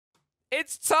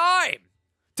it's time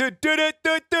to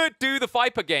do the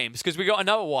Viper games, because we got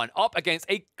another one up against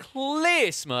a clear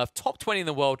Smurf, top 20 in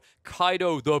the world,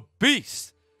 Kaido the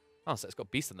Beast. Oh, so it's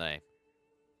got Beast in the name.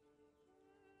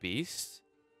 Beast?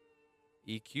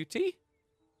 EQT?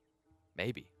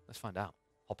 Maybe. Let's find out.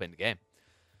 Hop in the game.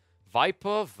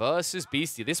 Viper versus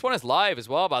Beastie. This one is live as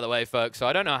well, by the way, folks, so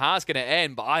I don't know how it's going to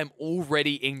end, but I'm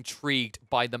already intrigued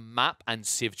by the map and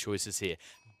Civ choices here.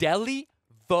 Delhi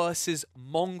versus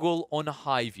Mongol on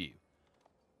Highview.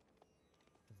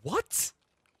 What?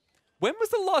 When was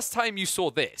the last time you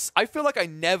saw this? I feel like I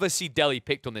never see Delhi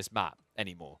picked on this map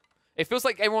anymore. It feels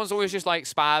like everyone's always just like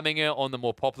spamming it on the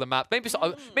more popular map. Maybe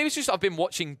it's just I've been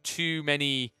watching too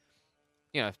many,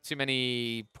 too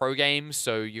many pro games,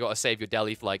 so you got to save your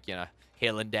Delhi for like,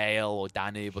 Hill and Dale or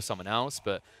Danube or someone else.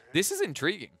 But this is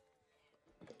intriguing.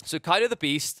 So Kaido the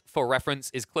Beast, for reference,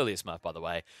 is clearly a Smurf, by the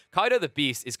way. Kaido the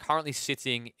Beast is currently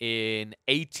sitting in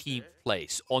 18th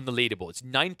place on the leaderboards.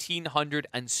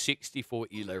 1,964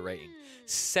 ELO rating.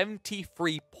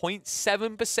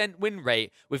 73.7% win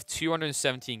rate with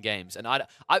 217 games. And I'm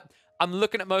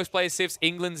looking at most players' civs.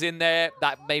 England's in there.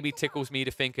 That maybe tickles me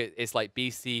to think it's like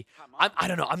Beastie. I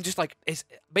don't know. I'm just like,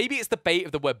 maybe it's the bait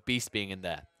of the word Beast being in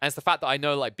there. And it's the fact that I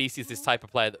know like Beastie is this type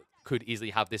of player that could easily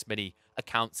have this many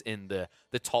accounts in the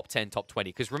top 10, top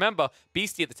 20. Because remember,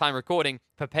 Beastie at the time of recording,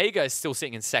 Papega is still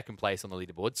sitting in 2nd place on the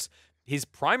leaderboards. His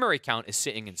primary account is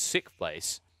sitting in 6th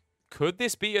place. Could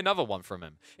this be another one from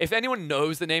him? If anyone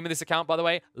knows the name of this account, by the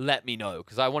way, let me know,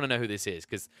 because I want to know who this is,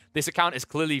 because this account is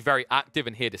clearly very active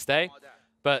and here to stay.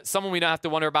 But someone we don't have to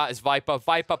wonder about is Viper.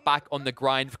 Viper back on the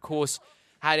grind, of course,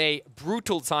 had a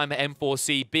brutal time at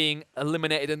M4C, being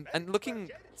eliminated and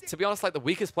looking, to be honest, like the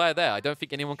weakest player there. I don't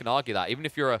think anyone can argue that. Even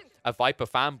if you're a Viper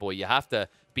fanboy, you have to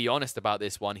be honest about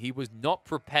this one. He was not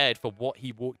prepared for what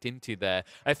he walked into there.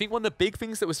 I think one of the big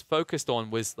things that was focused on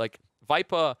was like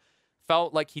Viper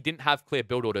felt like he didn't have clear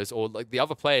build orders, or like the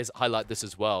other players highlight this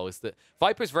as well, is that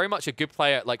Viper is very much a good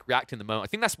player at like reacting the moment. I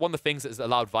think that's one of the things that has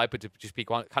allowed Viper to just be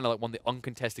kind of like one of the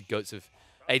uncontested goats of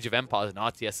Age of Empires and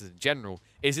RTSs in general,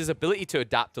 is his ability to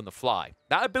adapt on the fly.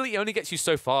 That ability only gets you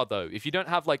so far, though. If you don't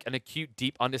have like an acute,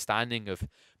 deep understanding of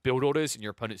build orders and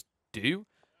your opponents do,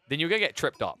 then you're going to get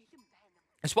tripped up.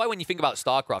 That's why when you think about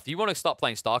StarCraft, you want to start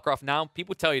playing StarCraft now,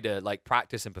 people tell you to like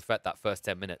practice and perfect that first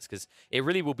 10 minutes, because it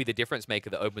really will be the difference maker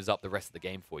that opens up the rest of the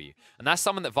game for you. And that's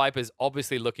something that Viper's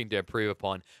obviously looking to improve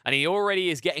upon. And he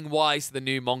already is getting wise to the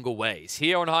new Mongol ways.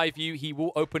 Here on Highview, he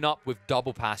will open up with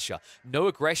double pasture. No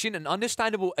aggression, and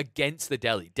understandable against the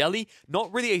Delhi. Delhi,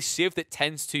 not really a civ that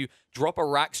tends to drop a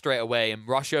rack straight away and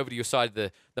rush over to your side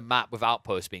of the map with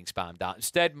outposts being spammed out.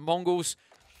 Instead, Mongols,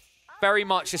 very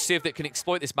much a civ that can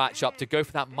exploit this matchup to go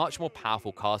for that much more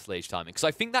powerful castle age timing. Because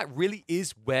I think that really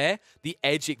is where the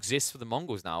edge exists for the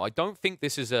Mongols now. I don't think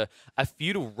this is a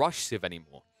feudal rush civ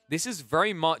anymore. This is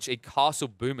very much a castle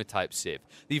boomer type civ.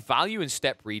 The value and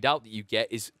step readout that you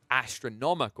get is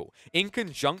astronomical. In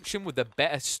conjunction with the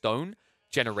better stone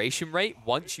generation rate,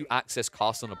 once you access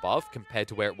castle and above, compared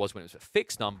to where it was when it was a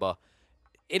fixed number,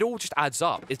 it all just adds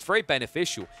up. It's very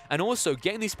beneficial. And also,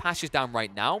 getting these patches down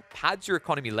right now pads your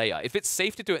economy layer. If it's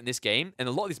safe to do it in this game, and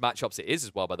a lot of these matchups it is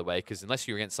as well, by the way, because unless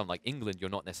you're against something like England, you're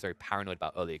not necessarily paranoid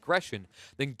about early aggression,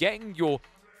 then getting your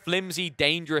flimsy,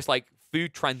 dangerous, like,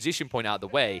 food transition point out of the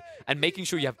way and making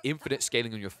sure you have infinite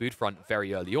scaling on your food front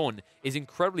very early on is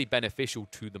incredibly beneficial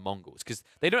to the Mongols, because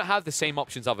they don't have the same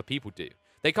options other people do.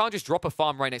 They can't just drop a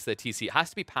farm right next to their TC. It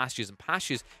has to be pastures, and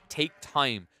pastures take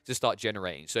time to start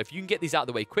generating. So if you can get these out of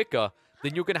the way quicker,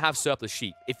 then you're going to have surplus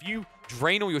sheep. If you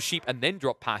drain all your sheep and then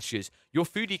drop pastures, your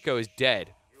food eco is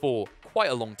dead for quite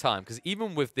a long time, because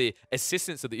even with the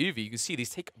assistance of the UV, you can see these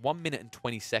take 1 minute and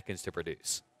 20 seconds to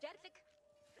produce.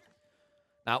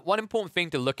 Now, one important thing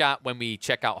to look at when we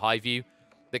check out Highview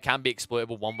that can be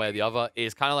exploitable one way or the other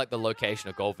is kind of like the location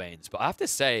of gold veins. But I have to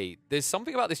say, there's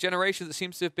something about this generation that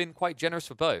seems to have been quite generous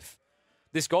for both.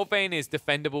 This gold vein is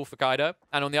defendable for Kaido.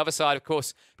 And on the other side, of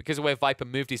course, because of where Viper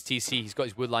moved his TC, he's got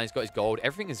his wood line, he's got his gold.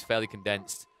 Everything is fairly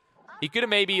condensed. He could have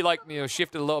maybe, like,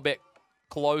 shifted a little bit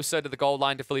closer to the gold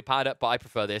line to fully pad it, but I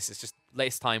prefer this. It's just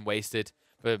less time wasted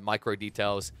for micro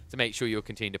details to make sure you'll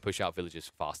continue to push out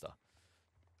villages faster.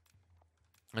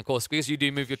 And of course, because you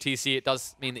do move your TC, it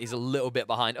does mean that he's a little bit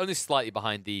behind, only slightly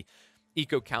behind the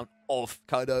eco count of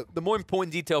Kaido. The more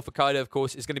important detail for Kaido, of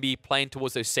course, is going to be playing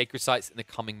towards those sacred sites in the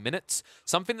coming minutes.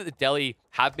 Something that the Delhi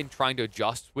have been trying to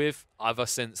adjust with ever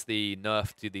since the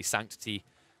nerf to the Sanctity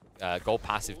gold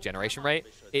passive generation rate.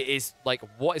 It is like,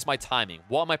 what is my timing?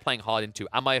 What am I playing hard into?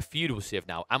 Am I a feudal civ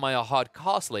now? Am I a hard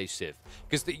castle age civ?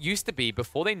 Because it used to be,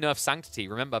 before they nerfed Sanctity,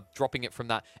 remember dropping it from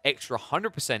that extra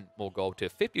 100% more gold to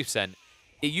 50%,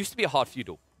 it used to be a hard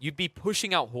feudal. You'd be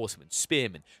pushing out horsemen,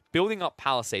 spearmen, building up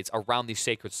palisades around these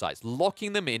sacred sites,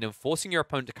 locking them in and forcing your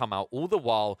opponent to come out, all the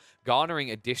while garnering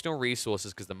additional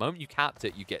resources, because the moment you capped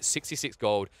it, you get 66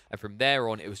 gold, and from there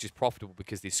on, it was just profitable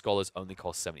because these scholars only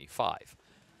cost 75.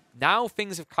 Now,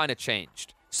 things have kind of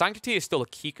changed. Sanctity is still a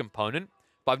key component,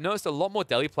 but I've noticed a lot more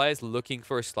Delhi players looking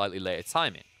for a slightly later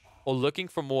timing, or looking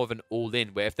for more of an all-in,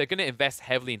 where if they're going to invest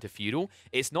heavily into feudal,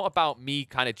 it's not about me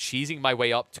kind of cheesing my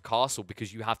way up to castle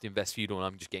because you have to invest feudal and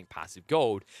I'm just getting passive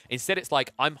gold. Instead, it's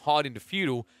like I'm hard into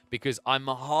feudal because I'm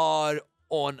hard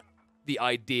on the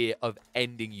idea of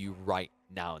ending you right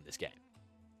now in this game.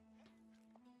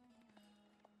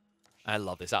 I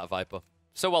love this out of Viper.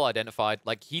 So well identified.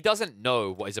 Like, he doesn't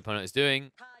know what his opponent is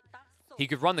doing. He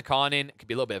could run the Khan in. It could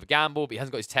be a little bit of a gamble, but he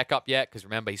hasn't got his tech up yet because,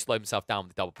 remember, he slowed himself down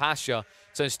with the double pasture.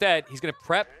 So instead, he's going to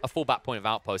prep a fallback point of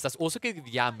outpost. That's also going to give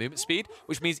the Yam movement speed,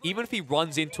 which means even if he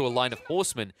runs into a line of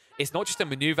horsemen, it's not just a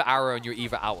maneuver arrow and you're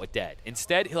either out or dead.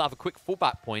 Instead, he'll have a quick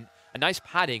fallback point, a nice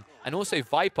padding, and also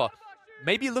Viper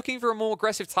maybe looking for a more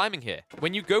aggressive timing here.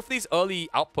 When you go for these early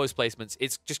outpost placements,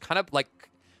 it's just kind of like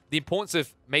the importance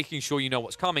of making sure you know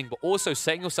what's coming, but also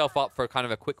setting yourself up for kind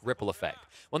of a quick ripple effect.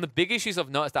 One of the big issues I've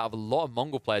noticed out of a lot of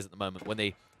Mongol players at the moment when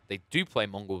they do play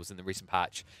Mongols in the recent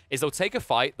patch is they'll take a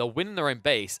fight, they'll win in their own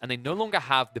base, and they no longer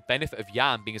have the benefit of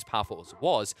Yam being as powerful as it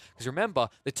was. Because remember,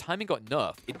 the timing got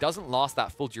nerfed. It doesn't last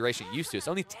that full duration it used to. It's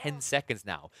only 10 seconds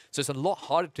now. So it's a lot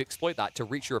harder to exploit that to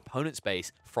reach your opponent's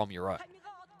base from your own.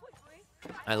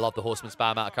 I love the horseman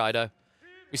spam out of Kaido.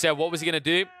 We said, what was he going to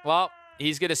do? Well,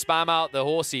 he's going to spam out the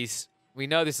horsies. We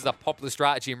know this is a popular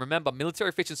strategy. And remember, military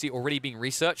efficiency already being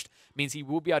researched means he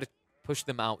will be able to push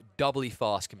them out doubly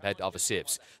fast compared to other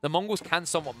civs. The Mongols can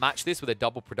somewhat match this with a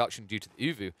double production due to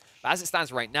the Uvu. But as it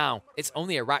stands right now, it's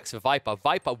only a Rax for Viper.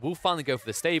 Viper will finally go for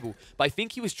the stable. But I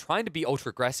think he was trying to be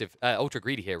ultra-aggressive,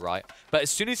 ultra-greedy here, right? But as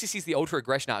soon as he sees the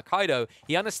ultra-aggression out of Kaido,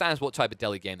 he understands what type of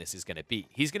Delhi game this is going to be.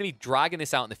 He's going to be dragging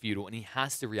this out in the feudal, and he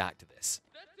has to react to this.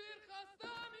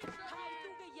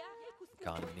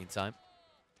 Khan in the meantime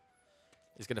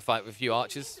is going to fight with a few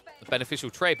archers. A beneficial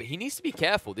trade, but he needs to be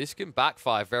careful. This can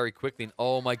backfire very quickly. And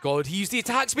oh my god, he used the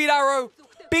attack speed arrow!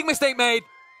 Big mistake made!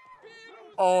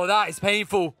 Oh, that is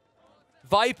painful.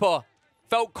 Viper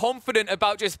felt confident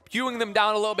about just pewing them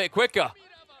down a little bit quicker.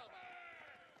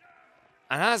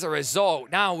 And as a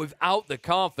result, now without the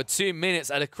Khan for 2 minutes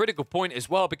at a critical point as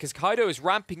well, because Kaido is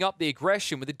ramping up the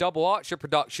aggression with the double archer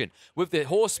production, with the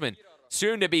horsemen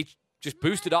soon to be just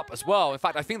boosted up as well. In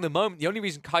fact, I think the only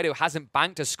reason Kaido hasn't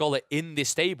banked a scholar in this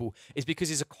stable is because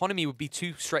his economy would be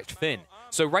too stretched thin.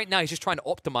 So right now, he's just trying to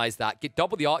optimize that, get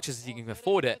double the archers as he can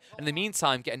afford it, and in the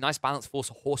meantime, get a nice balanced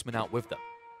force of horsemen out with them.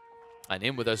 And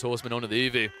in with those horsemen onto the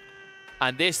Uvu.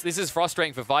 And this is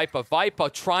frustrating for Viper. Viper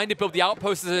trying to build the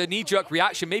outpost as a knee-jerk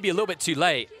reaction, maybe a little bit too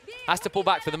late. Has to pull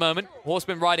back for the moment.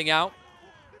 Horsemen riding out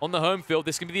on the home field.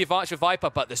 This can be the advantage for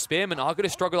Viper, but the spearmen are going to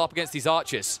struggle up against these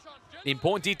archers. The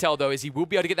important detail, though, is he will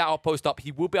be able to get that outpost up.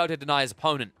 He will be able to deny his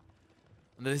opponent.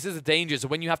 And this is a danger. So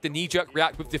when you have to knee-jerk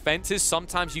react with defenses,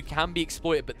 sometimes you can be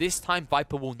exploited, but this time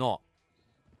Viper will not.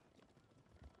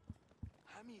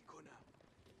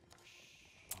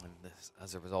 And this,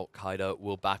 as a result, Kaido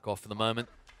will back off for the moment.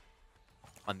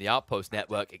 And the outpost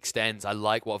network extends. I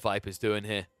like what Viper's doing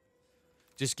here.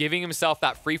 Just giving himself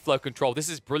that free flow control. This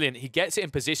is brilliant. He gets it in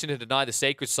position to deny the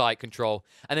sacred site control.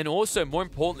 And then also, more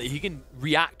importantly, he can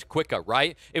react quicker,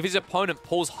 right? If his opponent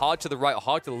pulls hard to the right or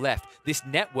hard to the left, this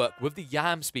network with the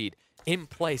Yam speed in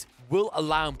place will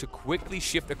allow him to quickly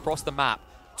shift across the map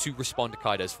to respond to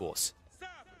Kaido's force.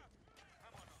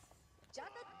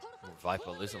 Oh,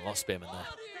 Viper losing a lot of spearmen there.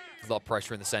 There's a lot of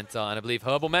pressure in the center. And I believe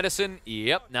herbal medicine,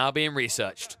 yep, now being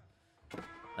researched.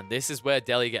 And this is where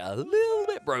Delhi get a little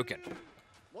bit broken.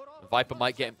 Viper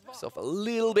might get himself a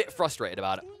little bit frustrated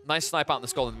about it. Nice snipe out in the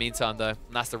skull in the meantime, though. And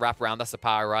that's the wraparound. That's the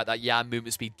power, right? That Yam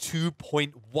movement speed,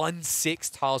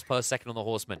 2.16 tiles per second on the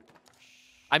horseman.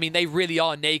 I mean, they really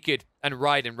are naked and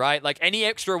riding, right? Like, any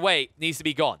extra weight needs to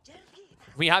be gone.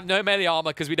 We have no melee armor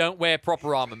because we don't wear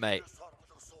proper armor, mate.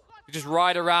 We just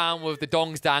ride around with the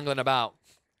dongs dangling about.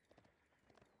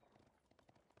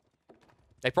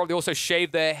 They probably also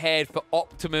shave their head for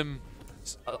optimum,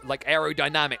 like,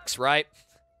 aerodynamics, right?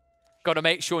 Got to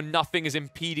make sure nothing is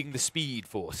impeding the speed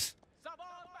force.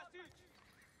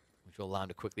 Which will allow him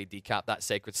to quickly decap that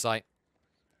sacred site.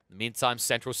 In the meantime,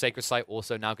 central sacred site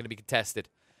also now going to be contested.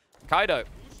 Kaido,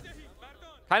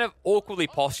 kind of awkwardly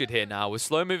postured here now with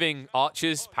slow-moving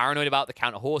archers, paranoid about the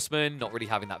counter horseman, not really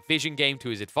having that vision game to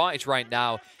his advantage right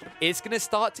now. It's going to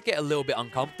start to get a little bit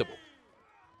uncomfortable.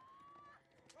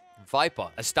 Viper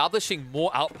establishing more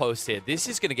outposts here. This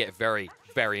is going to get very,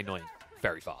 very annoying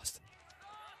very fast.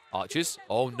 Archers.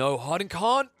 Oh, no. Harden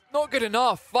can't. Not good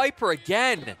enough. Viper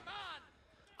again.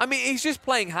 I mean, he's just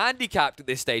playing handicapped at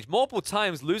this stage. Multiple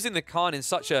times losing the Khan in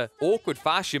such a awkward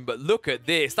fashion. But look at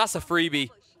this. That's a freebie.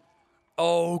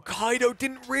 Oh, Kaido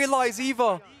didn't realize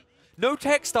either. No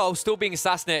Textile still being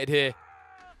assassinated here.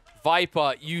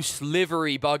 Viper, you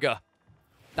slivery bugger.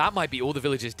 That might be all the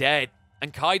villagers dead.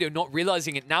 And Kaido not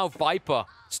realizing it now. Viper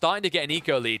starting to get an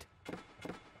eco lead.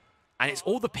 And it's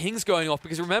all the pings going off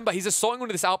because remember, he's assaulting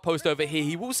onto this outpost over here.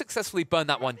 He will successfully burn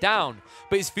that one down.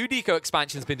 But his food eco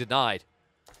expansion has been denied.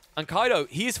 And Kaido,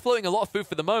 he is floating a lot of food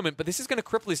for the moment, but this is going to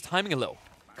cripple his timing a little.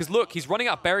 Because look, he's running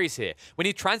out of berries here. When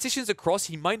he transitions across,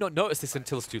 he might not notice this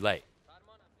until it's too late.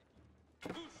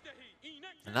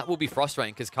 And that will be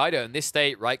frustrating because Kaido in this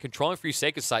state, right, controlling through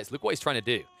sacred sites, look what he's trying to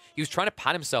do. He was trying to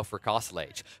pad himself for a castle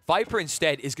age. Viper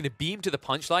instead is going to beam to the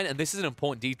punchline, and this is an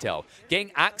important detail.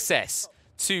 Getting access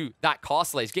to that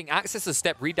castle age, getting access to the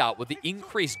step redoubt with the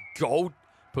increased gold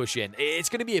push in, it's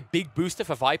going to be a big booster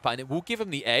for Viper, and it will give him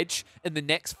the edge in the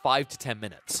next 5 to 10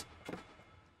 minutes.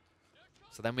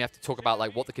 So then we have to talk about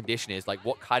like what the condition is, like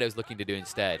what Kaido's looking to do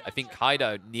instead. I think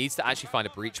Kaido needs to actually find a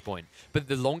breach point, but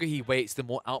the longer he waits, the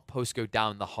more outposts go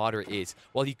down, the harder it is.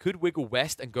 While he could wiggle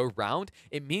west and go round,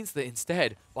 it means that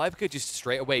instead, Viper could just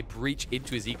straight away breach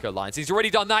into his eco lines. He's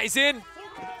already done that. He's in.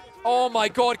 Oh my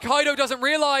god, Kaido doesn't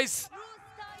realize.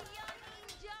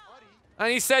 And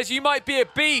he says, you might be a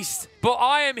beast, but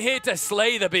I am here to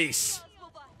slay the beast.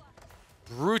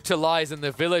 Brutalizing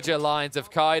the villager lines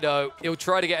of Kaido. He'll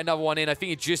try to get another one in. I think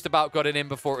he just about got it in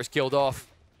before it was killed off.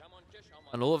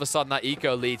 And all of a sudden, that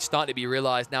eco lead starting to be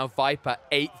realized. Now Viper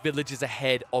 8 villages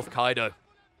ahead of Kaido.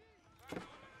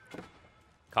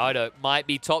 Kaido might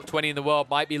be top 20 in the world,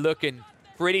 might be looking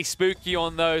pretty spooky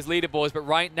on those leaderboards, but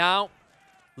right now,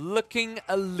 looking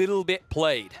a little bit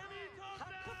played.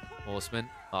 Horsemen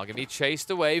are going to be chased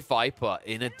away. Viper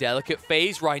in a delicate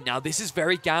phase right now. This is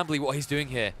very gambly what he's doing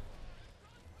here.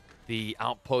 The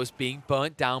outpost being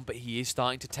burnt down, but he is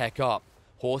starting to tech up.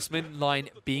 Horseman line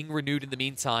being renewed in the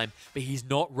meantime, but he's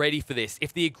not ready for this.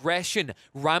 If the aggression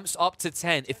ramps up to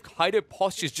 10, if Kaido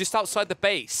postures just outside the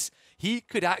base, he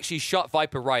could actually shut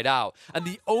Viper right out. And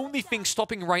the only thing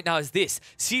stopping right now is this.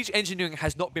 Siege engineering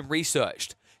has not been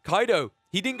researched. Kaido,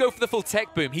 he didn't go for the full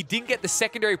tech boom. He didn't get the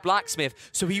secondary blacksmith,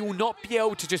 so he will not be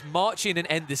able to just march in and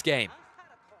end this game.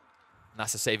 And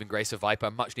that's a saving grace of Viper,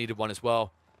 a much needed one as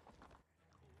well.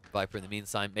 Viper in the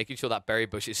meantime, making sure that berry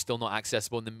bush is still not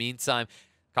accessible. In the meantime,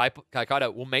 Kaido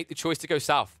will make the choice to go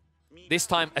south. This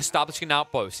time, establishing an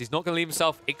outpost. He's not going to leave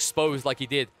himself exposed like he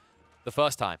did the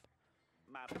first time.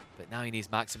 But now he needs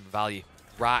maximum value.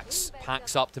 Rax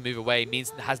packs up to move away,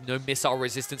 means it has no missile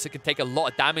resistance. It can take a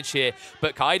lot of damage here.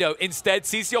 But Kaido instead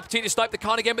sees the opportunity to snipe the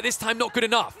Khan again, but this time not good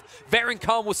enough. Veteran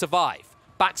Khan will survive.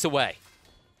 Backs away.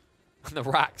 And the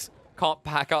Rax can't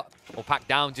pack up or pack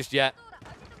down just yet.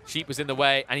 Sheep was in the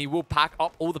way, and he will pack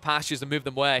up all the pastures and move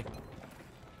them away.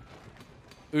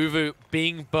 Uvu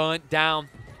being burnt down.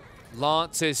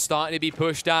 Lancers starting to be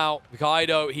pushed out.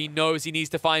 Kaido, he knows he needs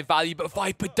to find value, but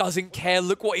Viper doesn't care.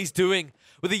 Look what he's doing.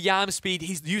 With the Yam speed,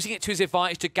 he's using it to his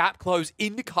advantage to gap close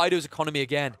into Kaido's economy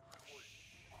again.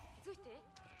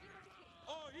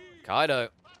 Kaido.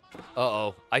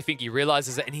 Uh-oh. I think he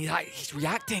realizes it, and he's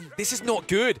reacting. This is not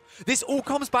good. This all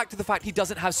comes back to the fact he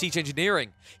doesn't have siege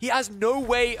engineering. He has no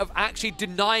way of actually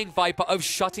denying Viper, of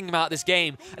shutting him out of this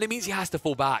game, and it means he has to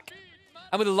fall back.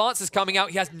 And with the Lancers coming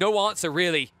out, he has no answer,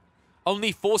 really.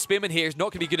 Only 4 Spearmen here is not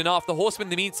going to be good enough. The Horsemen, in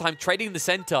the meantime, trading in the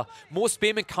center. More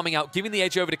Spearmen coming out, giving the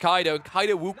edge over to Kaido, and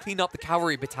Kaido will clean up the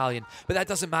cavalry battalion, but that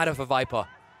doesn't matter for Viper.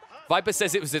 Viper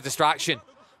says it was a distraction.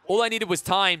 All I needed was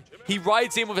time. He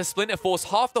rides in with a splinter force.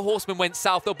 Half the horsemen went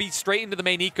south. They'll be straight into the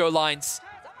main eco lines.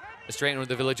 Straight into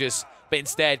the villages. But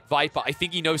instead, Viper, I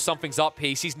think he knows something's up here.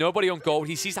 He sees nobody on gold.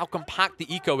 He sees how compact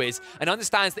the eco is and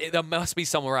understands that there must be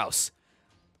somewhere else.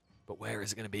 But where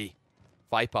is it going to be?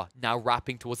 Viper now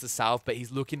wrapping towards the south, but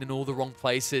he's looking in all the wrong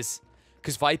places.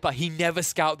 Because Viper, he never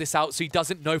scouted this out, so he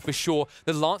doesn't know for sure.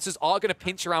 The Lancers are going to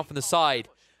pinch around from the side.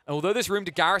 And although there's room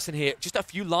to garrison here, just a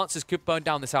few Lancers could burn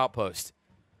down this outpost.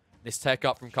 This tech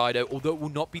up from Kaido, although it will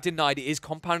not be denied, it is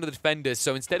compounded the defenders.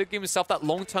 So instead of giving himself that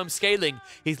long-term scaling,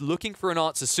 he's looking for an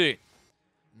answer soon.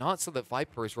 An answer that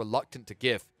Viper is reluctant to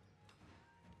give.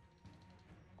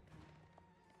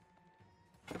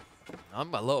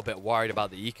 I'm a little bit worried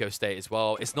about the eco state as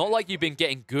well. It's not like you've been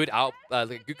getting good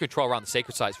good control around the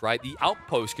sacred sites, right? The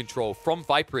outpost control from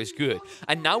Viper is good.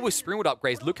 And now with Springald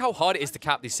upgrades, look how hard it is to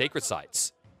cap these sacred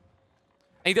sites.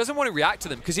 And he doesn't want to react to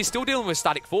them because he's still dealing with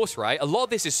static force, right? A lot of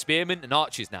this is spearmen and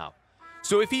archers now.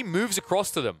 So if he moves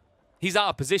across to them, he's out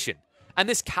of position. And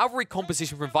this cavalry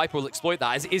composition from Viper will exploit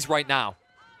that as it is right now.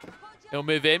 He'll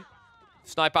move in.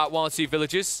 Snipe out 1 or 2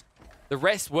 villagers. The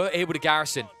rest were able to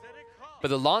garrison. But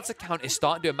the Lancer count is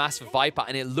starting to amass for Viper,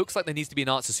 and it looks like there needs to be an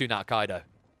answer soon out of Kaido.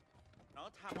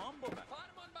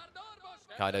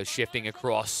 Kaido shifting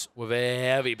across with a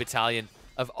heavy battalion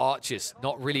of archers.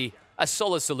 Not really a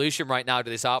solid solution right now to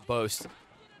this outpost.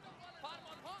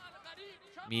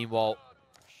 Meanwhile,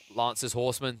 Lancer's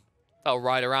horsemen, they'll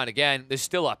ride around again. There's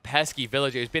still a pesky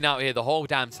villager who's been out here the whole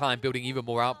damn time building even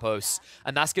more outposts.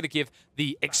 And that's going to give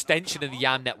the extension of the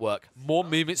Yam network more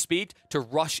movement speed to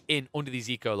rush in under these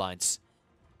eco lines.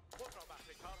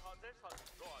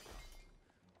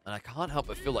 And I can't help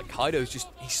but feel like Kaido's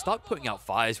he's stuck putting out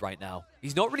fires right now.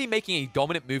 He's not really making any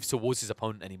dominant moves towards his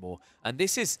opponent anymore. And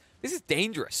this is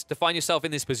dangerous to find yourself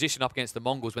in this position up against the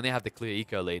Mongols when they have the clear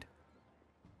eco lead.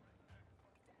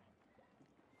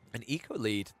 An eco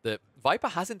lead that Viper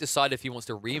hasn't decided if he wants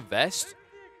to reinvest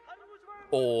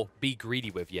or be greedy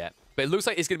with yet. But it looks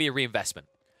like it's going to be a reinvestment.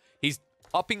 He's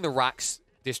upping the Rax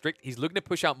district. He's looking to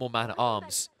push out more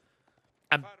man-at-arms.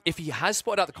 And if he has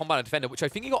spotted out the combat defender, which I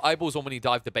think he got eyeballs on when he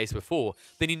dived the base before,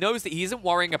 then he knows that he isn't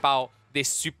worrying about this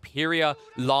superior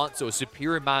lance or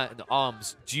superior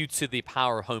man-at-arms due to the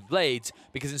power of home blades,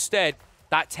 because instead,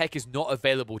 that tech is not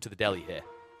available to the Delhi here.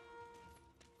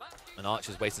 And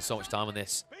Archer's wasting so much time on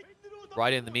this.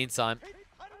 Right in the meantime,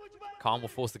 Khan will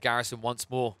force the garrison once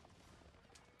more.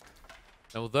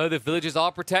 And although the villagers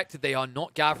are protected, they are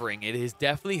not gathering. It is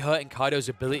definitely hurting Kaido's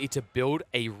ability to build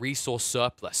a resource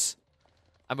surplus.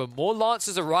 And with more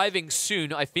Lancers arriving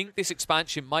soon, I think this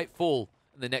expansion might fall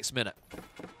in the next minute.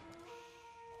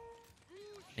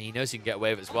 And he knows he can get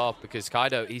away with it as well, because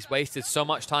Kaido, he's wasted so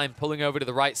much time pulling over to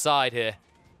the right side here.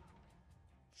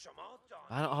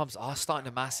 Man-at-arms are starting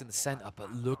to mass in the center,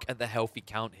 but look at the healthy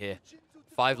count here.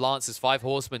 5 Lancers, 5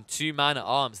 Horsemen, 2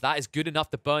 Man-at-arms. That is good enough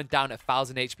to burn down a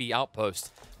 1,000 HP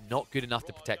outpost. Not good enough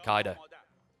to protect Kaido.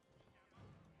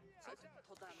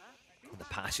 The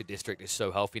Pasha district is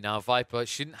so healthy now. Viper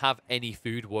shouldn't have any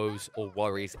food woes or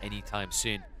worries anytime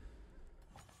soon.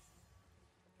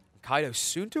 Kaido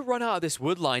soon to run out of this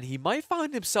wood line. He might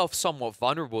find himself somewhat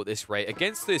vulnerable at this rate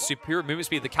against the superior movement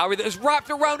speed of the cavalry that is wrapped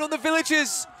around on the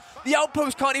villagers. The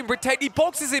outpost can't even protect. He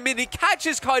boxes him in. He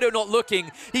catches Kaido not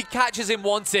looking. He catches him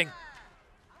wanting.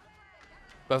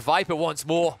 But Viper wants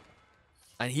more.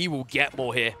 And he will get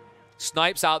more here.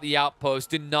 Snipes out the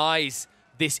outpost. Denies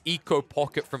this eco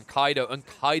pocket from Kaido. And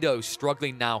Kaido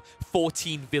struggling now.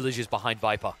 14 villagers behind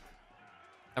Viper.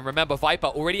 And remember, Viper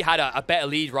already had a better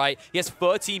lead, right? He has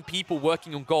 13 people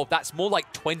working on gold. That's more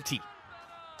like 20.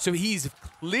 So he's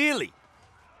clearly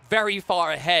very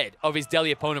far ahead of his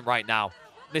Delhi opponent right now.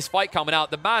 This fight coming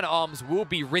out, the man-at-arms will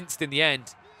be rinsed in the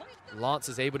end. Lance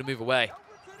is able to move away.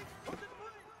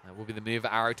 That will be the move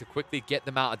arrow to quickly get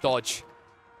them out of dodge.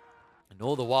 And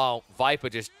all the while, Viper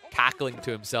just cackling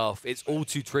to himself. It's all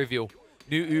too trivial.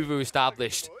 New Uvu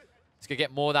established. He's going to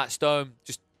get more of that stone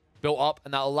just built up,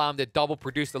 and that'll allow him to double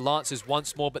produce the Lancers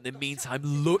once more. But in the meantime,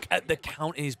 look at the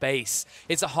count in his base.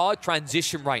 It's a hard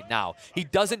transition right now. He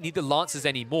doesn't need the Lancers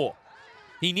anymore.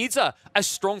 He needs a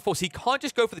strong force. He can't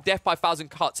just go for the death by 1,000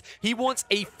 cuts. He wants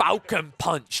a falcon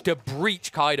punch to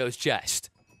breach Kaido's chest.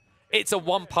 It's a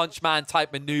one-punch man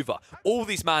type maneuver. All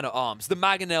these man-at-arms, the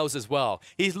mangonels as well.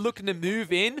 He's looking to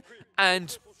move in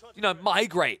and, you know,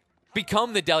 migrate,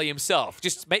 become the Delhi himself.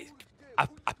 Just make a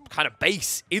kind of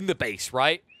base in the base,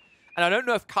 right? And I don't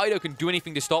know if Kaido can do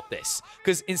anything to stop this,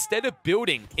 because instead of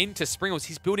building into Springals,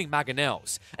 he's building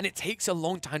mangonels, and it takes a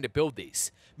long time to build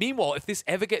these. Meanwhile, if this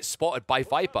ever gets spotted by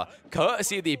Viper,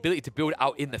 courtesy of the ability to build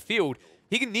out in the field,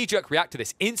 he can knee-jerk react to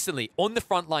this instantly on the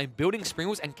front line, building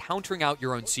Springals and countering out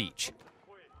your own siege.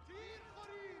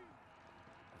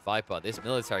 Viper, this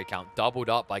military count doubled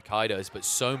up by Kaido's, but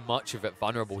so much of it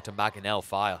vulnerable to mangonel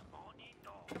fire.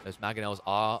 Those mangonels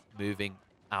are moving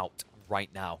out right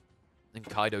now. And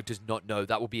Kaido does not know.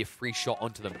 That will be a free shot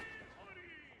onto them.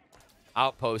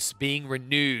 Outposts being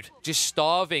renewed. Just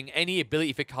starving any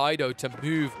ability for Kaido to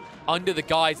move under the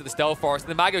guise of the Stealth Forest.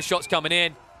 And the Mago shot's coming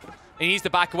in. He needs to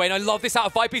back away. And I love this out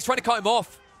of Viper. He's trying to cut him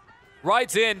off.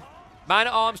 Rides in.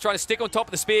 Man-at-arms trying to stick on top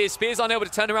of the Spears. Spears unable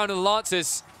to turn around to the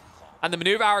Lancers. And the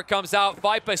maneuver arrow comes out.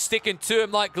 Viper sticking to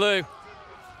him like glue.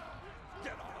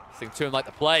 Sticking to him like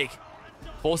the plague.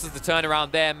 Forces the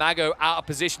turnaround there. Mago out of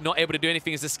position, not able to do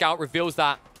anything as the Scout reveals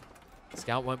that.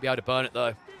 Scout won't be able to burn it,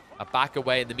 though. A back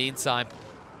away in the meantime.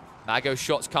 Mago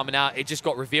shots coming out. It just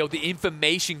got revealed. The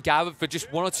information gathered for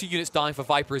just 1 or 2 units dying for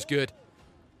Viper is good.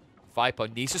 Viper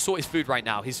needs to sort his food right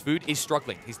now. His food is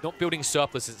struggling. He's not building a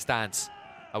surplus as it stands.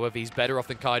 However, he's better off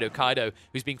than Kaido. Kaido,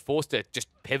 who's being forced to just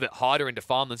pivot harder into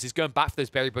farmlands, he's going back for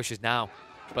those berry bushes now.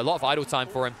 But a lot of idle time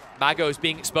for him. Mago is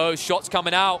being exposed. Shots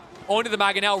coming out. onto the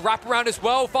Mangonel. Wraparound as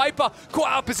well. Viper caught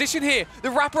out of position here. The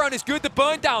wraparound is good. The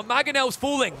burn down. Mangonel's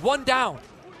falling. One down.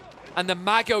 And the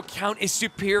Mago count is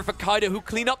superior for Kaido, who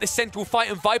clean up the central fight,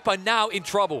 and Viper now in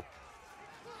trouble,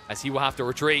 as he will have to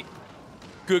retreat.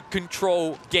 Good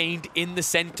control gained in the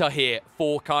center here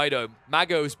for Kaido.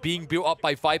 Mago's being built up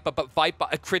by Viper, but Viper,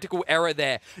 a critical error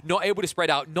there. Not able to spread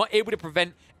out, not able to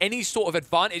prevent any sort of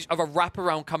advantage of a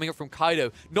wraparound coming up from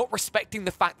Kaido. Not respecting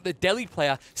the fact that the Delhi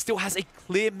player still has a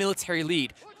clear military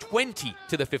lead, 20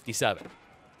 to the 57.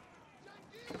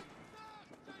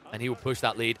 And he will push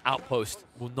that lead. Outpost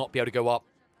will not be able to go up.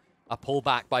 A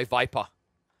pullback by Viper.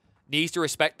 Needs to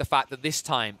respect the fact that this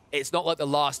time, it's not like the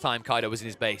last time Kaido was in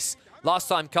his base. Last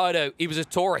time Kaido, he was a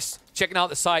tourist, checking out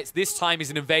the sights. This time he's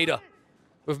an invader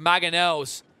with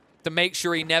Mangonels to make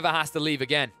sure he never has to leave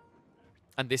again.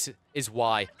 And this is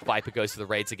why Viper goes for the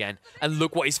raids again. And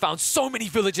look what he's found. So many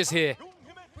villagers here.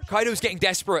 Kaido's getting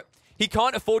desperate. He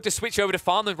can't afford to switch over to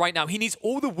farmland right now. He needs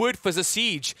all the wood for the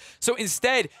siege. So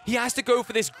instead, he has to go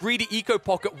for this greedy eco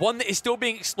pocket, one that is still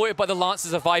being exploited by the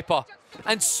Lancers of Viper.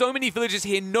 And so many villagers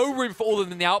here, no room for all of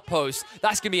them in the outpost.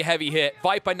 That's going to be a heavy hit.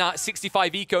 Viper now at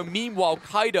 65 eco. Meanwhile,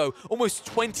 Kaido almost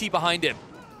 20 behind him.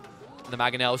 And the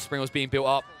Mangonel, Springald's being built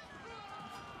up.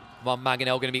 One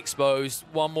Mangonel going to be exposed.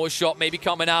 One more shot maybe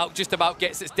coming out. Just about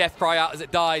gets its death cry out as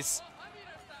it dies.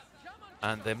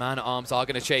 And the man-at-arms are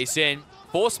going to chase in.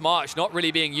 Force March not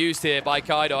really being used here by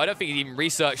Kaido. I don't think he even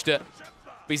researched it.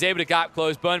 But he's able to gap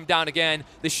close, burn him down again.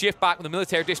 The shift back from the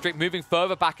military district, moving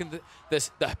further back in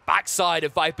the backside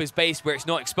of Viper's base where it's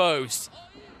not exposed.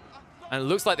 And it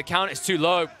looks like the count is too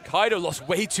low. Kaido lost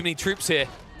way too many troops here.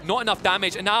 Not enough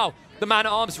damage. And now the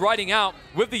man-at-arms riding out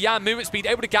with the Yam movement speed,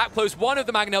 able to gap close. One of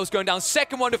the Mangonels going down.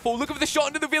 Second one to fall. Looking for the shot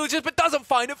into the villagers, but doesn't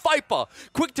find it. Viper,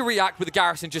 quick to react with the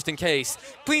garrison just in case.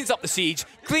 Cleans up the siege,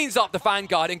 cleans up the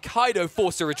vanguard, and Kaido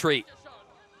forced to retreat.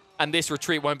 And this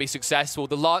retreat won't be successful.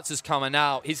 The Lancer's coming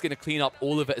out. He's going to clean up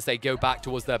all of it as they go back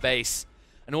towards their base.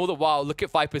 And all the while, look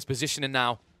at Viper's positioning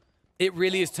now. It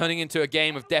really is turning into a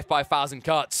game of death by 1,000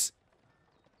 cuts.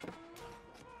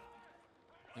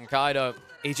 And Kaido,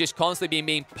 he's just constantly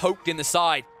being poked in the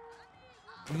side.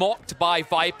 Mocked by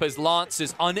Viper's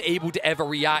Lancers, unable to ever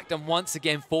react, and once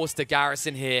again forced to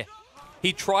garrison here.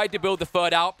 He tried to build the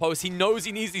third outpost. He knows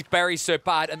he needs these berries so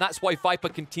bad, and that's why Viper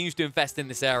continues to invest in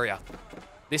this area.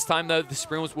 This time, though, the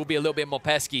Springals will be a little bit more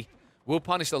pesky. We'll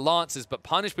punish the Lancers, but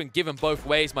punishment given both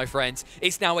ways, my friends.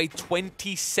 It's now a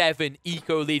 27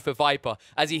 eco lead for Viper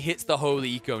as he hits the holy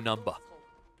eco number.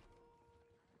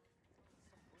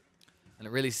 And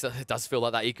it really does feel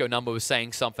like that eco number was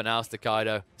saying something else to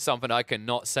Kaido. Something I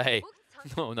cannot say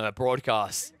on a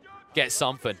broadcast. Get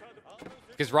something.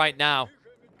 Because right now,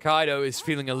 Kaido is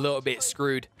feeling a little bit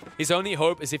screwed. His only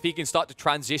hope is if he can start to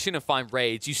transition and find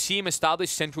raids. You see him establish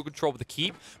central control of the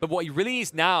keep, but what he really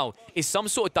needs now is some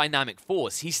sort of dynamic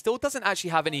force. He still doesn't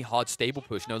actually have any hard stable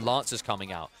push. No Lancers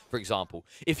coming out, for example.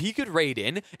 If he could raid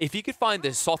in, if he could find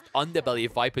the soft underbelly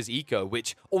of Viper's eco,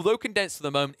 which, although condensed for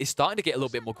the moment, is starting to get a little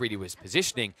bit more greedy with his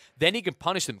positioning, then he can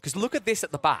punish them. Because look at this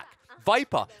at the back.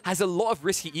 Viper has a lot of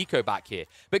risky eco back here.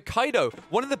 But Kaido,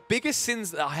 one of the biggest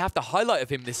sins that I have to highlight of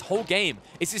him this whole game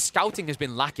is his scouting has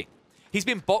been lacking. He's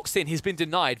been boxed in, he's been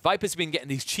denied. Viper's been getting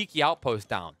these cheeky outposts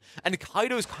down. And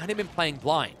Kaido's kind of been playing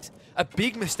blind. A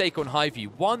big mistake on high view.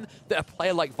 One that a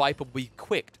player like Viper will be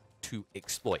quick to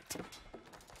exploit.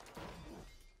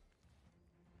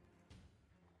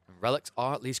 And relics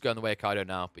are at least going the way of Kaido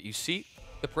now. But you see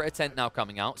the prayer tent now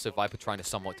coming out. So Viper trying to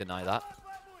somewhat deny that.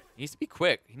 He needs to be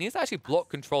quick. He needs to actually block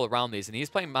control around these, and he's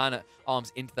playing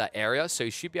man-at-arms into that area, so he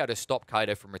should be able to stop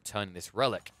Kaido from returning this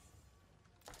relic.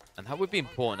 And that would be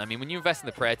important. I mean, when you invest in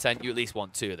the prayer tent, you at least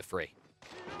want 2 of the 3.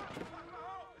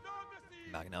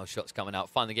 Mangonel shots coming out,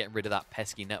 finally getting rid of that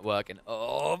pesky network, and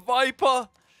oh, Viper!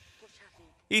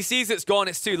 He sees it's gone,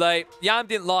 it's too late. Yam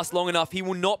didn't last long enough. He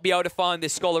will not be able to find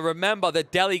this scholar. Remember, the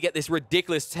Delhi get this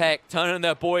ridiculous tech, turning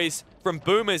their boys from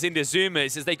boomers into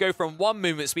zoomers as they go from 1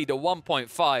 movement speed to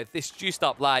 1.5. This juiced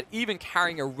up lad, even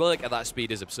carrying a relic at that speed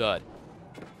is absurd.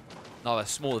 Another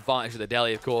small advantage of the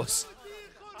Delhi, of course.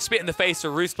 Spit in the face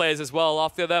for Roost players as well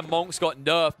after their monks got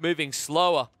nerfed, moving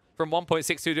slower from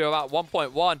 1.62 to about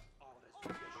 1.1.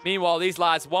 Meanwhile, these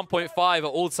lads 1.5 at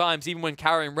all times, even when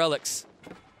carrying relics.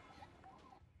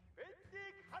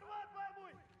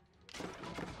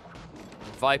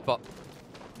 Viper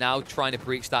now trying to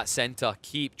breach that center.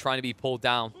 Keep trying to be pulled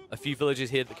down. A few villagers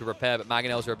here that can repair, but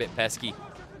Mangonels are a bit pesky.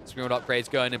 Springald upgrades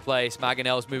going in place.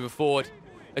 Mangonels moving forward.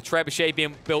 A trebuchet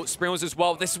being built. Springalds as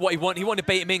well. This is what he wanted. He wanted to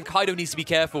bait him in. Kaido needs to be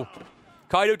careful.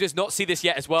 Kaido does not see this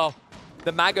yet as well.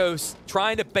 The Magos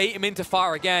trying to bait him into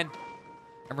fire again.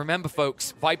 And remember,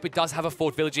 folks, Viper does have a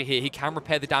forward villager here. He can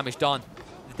repair the damage done.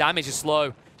 The damage is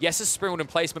slow. Yes, it's a Springald in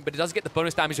placement, but it does get the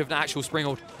bonus damage of an actual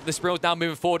Springald. The Springald's now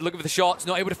moving forward, looking for the shots.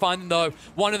 Not able to find them, though.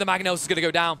 One of the Mangonels is going to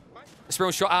go down. The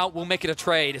Springald shot out will make it a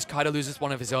trade as Kaido loses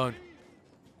one of his own.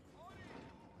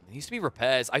 There needs to be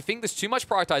repairs. I think there's too much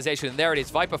prioritization, and there it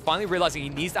is. Viper finally realizing he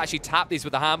needs to actually tap these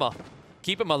with the hammer.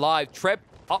 Keep him alive. Treb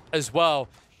up as well.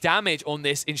 Damage on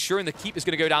this, ensuring the keep is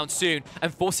going to go down soon,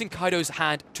 and forcing Kaido's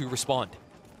hand to respond.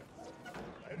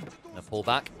 Gonna pull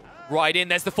back. Right in,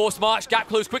 there's the forced march. Gap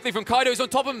closed quickly from Kaido. He's on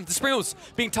top of him. The Springald's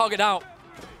being targeted out.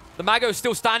 The Mago's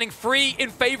still standing free in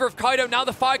favor of Kaido. Now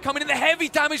the fire coming in. The heavy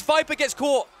damage. Viper gets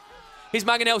caught. His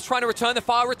Mangonel's trying to return the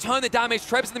fire, return the damage.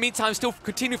 Trebs in the meantime still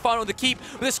continue firing on the keep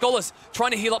with the Scholars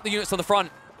trying to heal up the units on the front.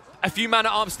 A few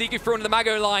man-at-arms sneaking through into the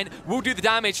Mago line will do the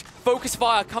damage. Focus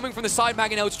fire coming from the side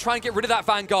Mangonel to try and get rid of that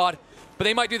Vanguard. But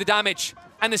they might do the damage.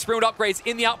 And the Springald upgrades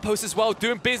in the outpost as well,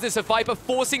 doing business of Viper,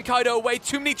 forcing Kaido away.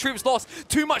 Too many troops lost,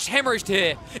 too much hemorrhaged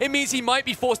here. It means he might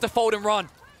be forced to fold and run.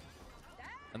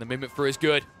 And the movement through is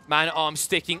good. Man-at-arms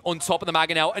sticking on top of the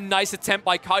Mangonel. A nice attempt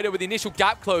by Kaido with the initial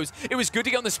gap close. It was good to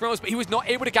get on the Springalds, but he was not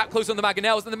able to gap close on the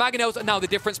Mangonels. And the Mangonels are now the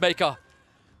difference maker.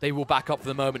 They will back up for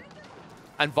the moment.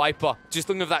 And Viper, just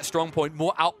looking at that strong point,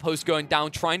 more outposts going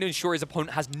down, trying to ensure his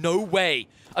opponent has no way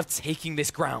of taking this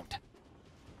ground.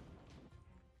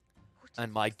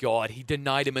 And my God, he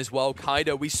denied him as well.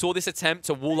 Kaido, we saw this attempt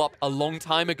to wall up a long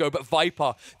time ago, but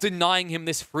Viper denying him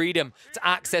this freedom to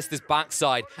access this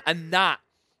backside. And that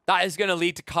is going to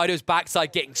lead to Kaido's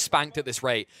backside getting spanked at this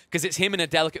rate, because it's him in a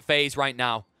delicate phase right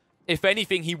now. If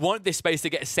anything, he wanted this space to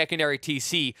get a secondary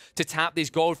TC, to tap these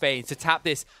gold veins, to tap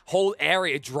this whole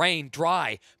area drained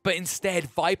dry. But instead,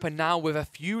 Viper now with a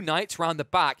few knights around the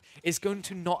back is going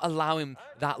to not allow him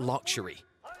that luxury.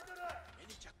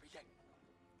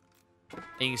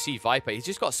 And you can see Viper, he's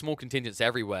just got small contingents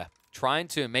everywhere, trying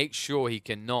to make sure he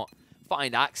cannot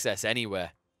find access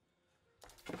anywhere.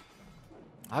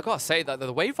 I gotta say that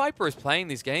the way Viper is playing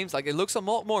these games, like, it looks a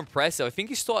lot more impressive. I think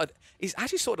he's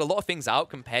actually sorted a lot of things out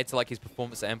compared to like his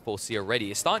performance at M4C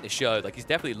already. It's starting to show, like, he's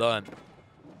definitely learned.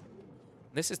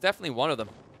 This is definitely one of them.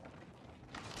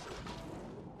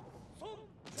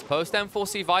 It's post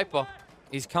M4C Viper.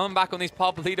 He's coming back on these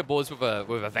purple leaderboards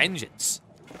with a vengeance.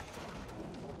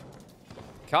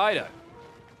 Kaido,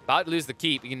 about to lose the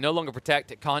keep. He can no longer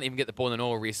protect it. Can't even get the ball in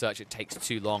oil research. It takes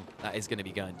too long. That is going to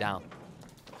be going down.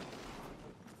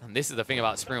 And this is the thing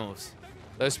about Springalds.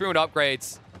 Those Springald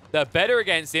upgrades, they're better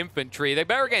against infantry. They're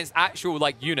better against actual,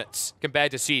 like, units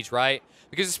compared to Siege, right?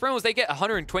 Because the Springals, they get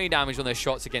 120 damage on their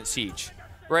shots against Siege.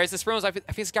 Whereas the Springals, I think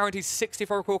it's guaranteed 60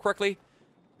 if I recall correctly.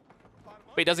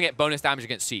 But it doesn't get bonus damage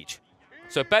against Siege.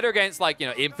 So better against, like, you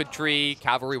know, infantry,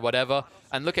 cavalry, whatever.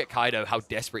 And look at Kaido, how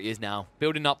desperate he is now.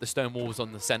 Building up the stone walls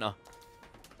on the center.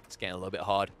 It's getting a little bit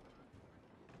hard.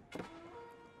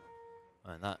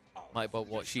 And that might be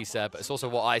what she said, but it's also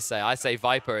what I say. I say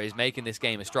Viper is making this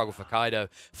game a struggle for Kaido.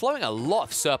 Flowing a lot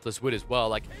of surplus wood as well.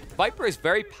 Like, Viper is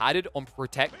very padded on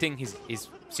protecting his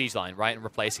siege line, right? And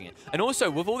replacing it. And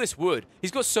also, with all this wood,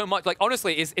 he's got so much. Like,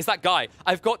 honestly, it's that guy.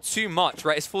 I've got too much,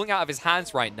 right? It's falling out of his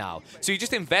hands right now. So he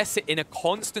just invests it in a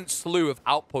constant slew of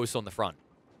outposts on the front.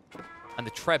 And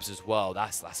the Trebs as well.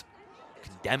 That's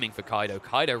condemning for Kaido.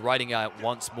 Kaido riding out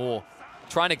once more.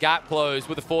 Trying to gap close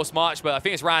with the forced march, but I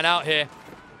think it's ran out here.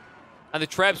 And the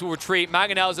Trebs will retreat.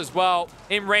 Mangonels as well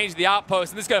in range of the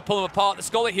outpost. And this is going to pull them apart. The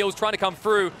Scholar Heal's trying to come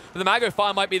through. But the Mago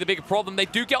Fire might be the bigger problem. They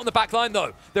do get on the back line,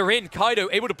 though. They're in. Kaido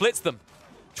able to blitz them.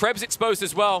 Trebs exposed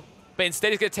as well. But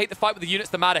instead, he's going to take the fight with the units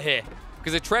that matter here.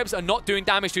 Because the Trebs are not doing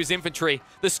damage to his infantry.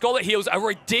 The Scholar Heals are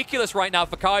ridiculous right now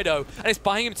for Kaido. And it's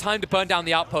buying him time to burn down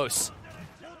the outposts.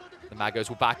 The Magos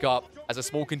will back up as a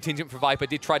small contingent for Viper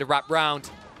did try to wrap round.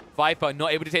 Viper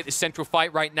not able to take the central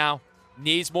fight right now.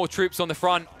 Needs more troops on the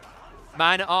front.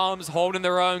 Man-at-arms holding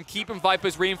their own, keeping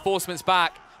Viper's reinforcements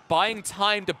back. Buying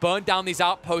time to burn down these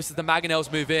outposts as the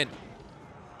Mangonels move in.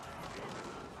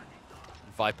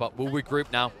 Viper will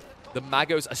regroup now. The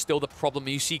Magos are still the problem.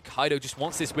 You see Kaido just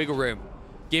wants this wiggle room.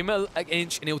 Give him an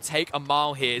inch and he'll take a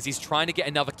mile here as he's trying to get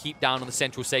another keep down on the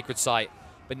central sacred site.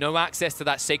 But no access to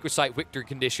that sacred site victory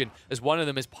condition as one of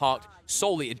them is parked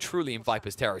solely and truly in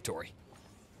Viper's territory.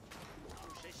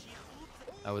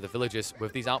 With the villagers,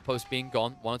 with these outposts being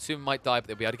gone, one or two of them might die, but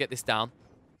they'll be able to get this down.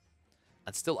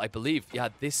 And still, I believe, yeah,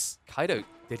 this Kaido,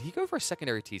 did he go for a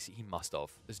secondary TC? He must have.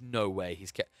 There's no way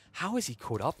he's kept. How is he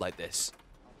caught up like this?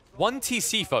 One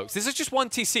TC, folks. This is just one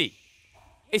TC.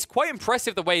 It's quite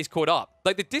impressive the way he's caught up.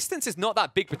 Like, the distance is not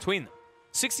that big between them.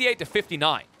 68 to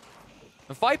 59.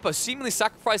 And Viper seemingly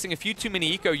sacrificing a few too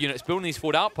many eco units building these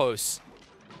forward outposts.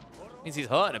 Means he's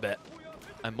hurting a bit.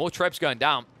 And more Trebs going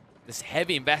down. This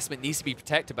heavy investment needs to be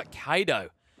protected, but Kaido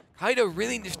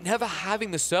really just never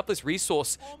having the surplus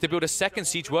resource to build a second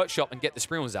siege workshop and get the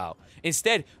Springals out.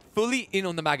 Instead, fully in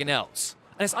on the Mangonels.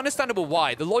 And it's understandable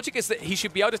why. The logic is that he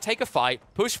should be able to take a fight,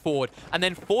 push forward, and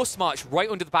then force march right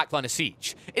onto the backline of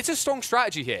siege. It's a strong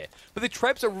strategy here, but the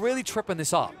Trebs are really tripping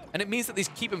this up. And it means that these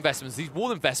keep investments, these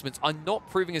wall investments, are not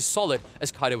proving as solid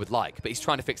as Kaido would like. But he's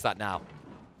trying to fix that now.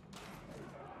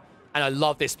 And I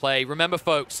love this play. Remember,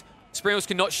 folks, Springals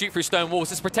cannot shoot through stone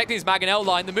walls. It's protecting his Mangonel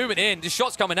line. The movement in. The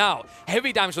shot's coming out.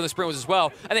 Heavy damage on the Springals as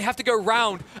well. And they have to go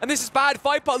round. And this is bad.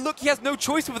 Viper, look, he has no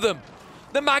choice with them.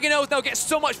 The Mangonels now get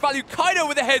so much value. Kaido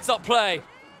with a heads-up play.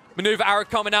 Maneuver arrow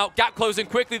coming out. Gap closing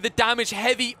quickly. The damage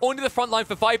heavy onto the front line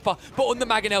for Viper, but on the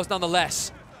Mangonels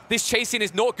nonetheless. This chasing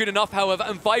is not good enough, however,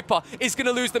 and Viper is going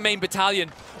to lose the main battalion.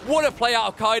 What a play out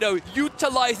of Kaido,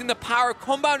 utilizing the power of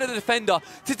Compound and the Defender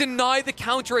to deny the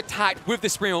counter-attack with the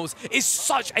Springals is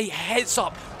such a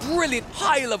heads-up, brilliant,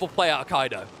 high-level play out of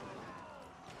Kaido.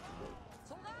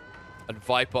 And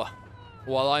Viper,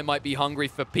 while I might be hungry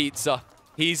for pizza,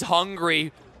 he's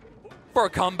hungry for a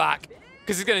comeback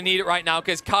because he's going to need it right now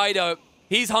because Kaido,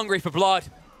 he's hungry for blood.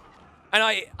 And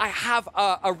I have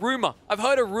a rumor. I've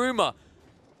heard a rumor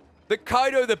that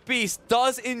Kaido the Beast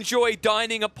does enjoy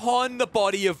dining upon the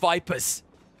body of Vipers.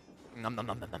 Nom, nom,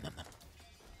 nom, nom, nom, nom.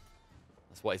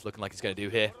 That's what he's looking like he's going to do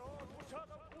here.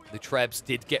 The Trebs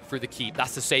did get through the keep.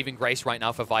 That's the saving grace right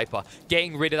now for Viper.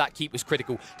 Getting rid of that keep was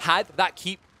critical. Had that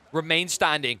keep remained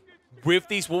standing with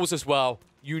these walls as well,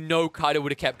 you know Kaido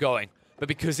would have kept going. But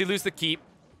because he loses the keep,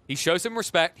 he shows some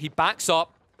respect, he backs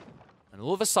up, and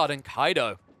all of a sudden,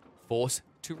 Kaido forced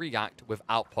to react with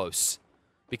outposts.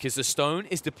 Because the stone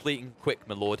is depleting quick,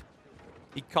 my lord.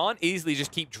 He can't easily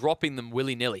just keep dropping them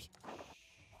willy-nilly.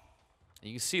 And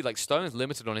you can see, like, stone is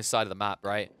limited on his side of the map,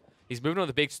 right? He's moving on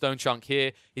the big stone chunk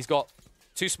here. He's got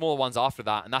 2 smaller ones after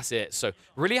that, and that's it. So,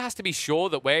 really has to be sure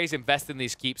that where he's invested in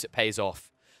these keeps, it pays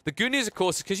off. The good news, of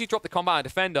course, is because you drop the combat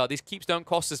defender, these keeps don't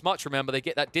cost as much, remember. They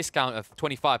get that discount of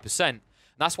 25%. And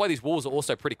that's why these walls are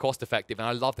also pretty cost-effective, and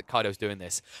I love that Kaido's doing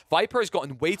this. Viper has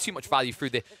gotten way too much value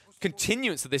through the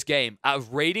continuance of this game out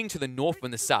of raiding to the north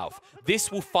and the south.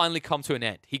 This will finally come to an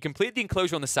end. He completed the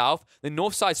enclosure on the south. The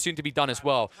north side is soon to be done as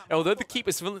well. And although the keep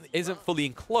isn't fully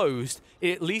enclosed,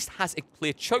 it at least has a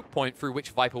clear choke point through which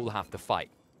Viper will have to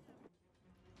fight.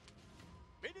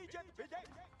 In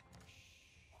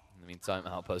the meantime,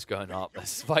 outpost going up.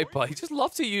 This Viper, he just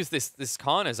loves to use this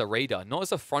Khan as a raider, not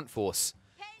as a front force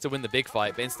to win the big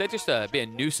fight, but instead just be a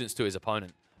nuisance to his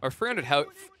opponent. Or 300 health,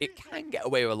 it can get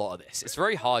away with a lot of this. It's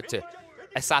very hard to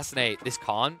assassinate this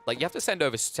Khan. Like, you have to send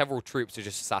over several troops to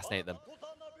just assassinate them.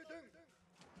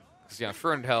 Because, you know,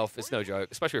 300 health, it's no joke,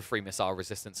 especially with free missile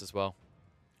resistance as well.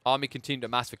 Army continued to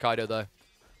mass for Kaido, though.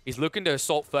 He's looking to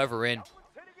assault further in.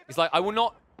 He's like, I will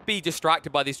not be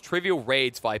distracted by these trivial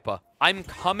raids, Viper. I'm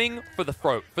coming for the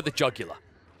throat, for the jugular.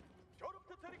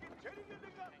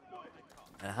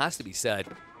 And it has to be said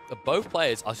that both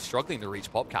players are struggling to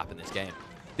reach pop cap in this game.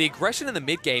 The aggression in the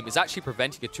mid-game is actually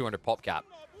preventing a 200 pop cap.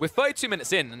 We're 32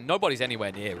 minutes in, and nobody's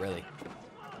anywhere near, really.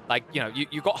 Like, you know,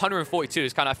 you got 142.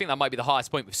 Is kind of, I think that might be the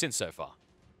highest point we've seen so far.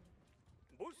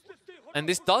 And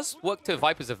this does work to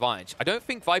Viper's advantage. I don't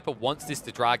think Viper wants this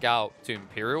to drag out to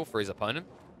Imperial for his opponent.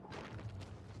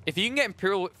 If he can get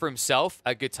Imperial for himself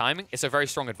at good timing, it's a very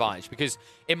strong advantage because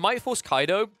it might force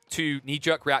Kaido to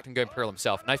knee-jerk react and go Imperial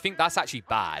himself. And I think that's actually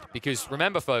bad because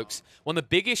remember, folks, one of the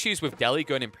big issues with Delhi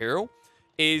going Imperial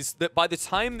is that by the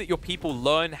time that your people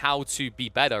learn how to be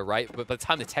better, right, but by the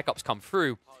time the tech ups come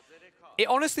through, it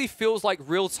honestly feels like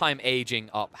real-time aging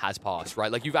up has passed,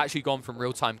 right? Like you've actually gone from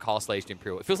real-time castle age to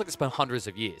Imperial. It feels like it's been hundreds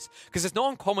of years because it's not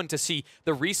uncommon to see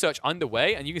the research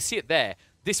underway, and you can see it there.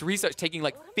 This research taking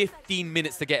like 15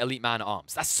 minutes to get elite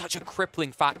man-at-arms. That's such a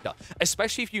crippling factor,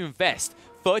 especially if you invest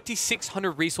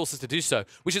 3,600 resources to do so,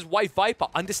 which is why Viper,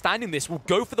 understanding this, will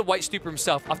go for the White Stupor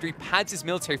himself after he pads his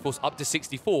military force up to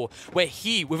 64, where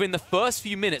he, within the first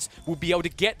few minutes, will be able to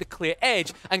get the clear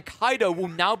edge, and Kaido will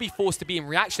now be forced to be in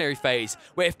reactionary phase,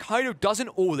 where if Kaido doesn't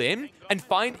all in and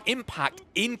find impact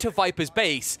into Viper's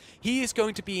base, he is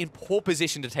going to be in poor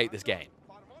position to take this game.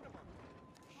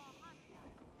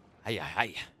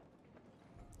 Hey.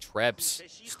 Trebs,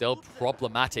 still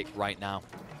problematic right now.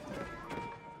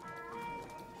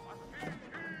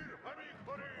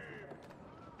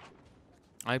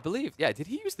 I believe, yeah, did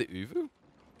he use the Uvu?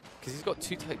 Because he's got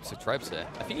 2 types of Trebs here.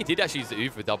 I think he did actually use the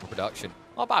Uvu for double production.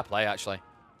 Not a bad play, actually.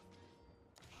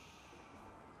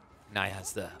 Now he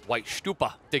has the White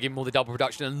Stupor to give him all the double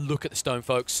production. And look at the stone,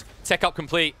 folks. Tech up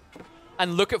complete.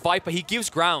 And look at Viper. He gives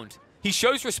ground. He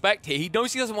shows respect here. He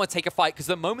knows he doesn't want to take a fight because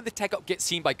the moment the tech up gets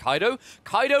seen by Kaido,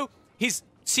 he's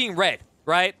seeing red,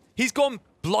 right? He's gone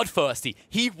bloodthirsty.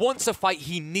 He wants a fight.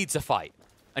 He needs a fight.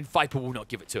 And Viper will not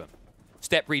give it to him.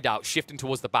 Step readout, shifting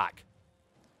towards the back.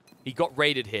 He got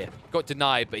raided here. Got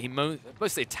denied, but he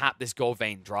mostly tapped this gold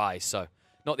vein dry, so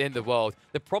not the end of the world.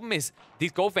 The problem is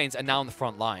these gold veins are now on the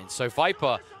front line. So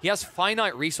Viper, he has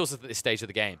finite resources at this stage of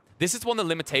the game. This is one of the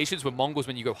limitations with Mongols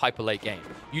when you go hyper late game.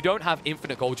 You don't have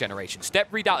infinite gold generation.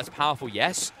 Step readout is powerful,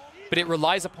 yes, but it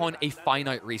relies upon a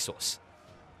finite resource.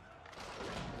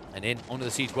 And in onto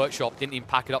the Siege Workshop, didn't even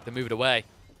pack it up to move it away.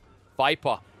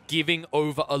 Viper giving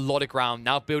over a lot of ground,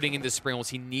 now building into Springals.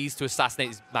 He needs to assassinate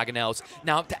his Mangonels.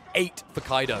 Now up to 8 for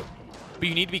Kaido. But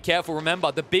you need to be careful.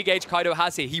 Remember, the big edge Kaido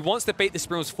has here. He wants to bait the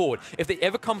Springals forward. If they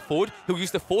ever come forward, he'll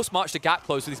use the force march to gap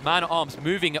close with his man-at-arms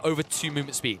moving at over 2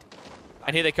 movement speed.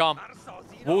 And here they come.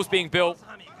 Walls being built.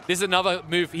 This is another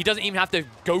move. He doesn't even have to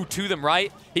go to them,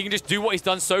 right? He can just do what he's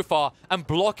done so far and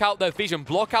block out their vision,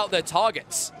 block out their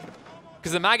targets.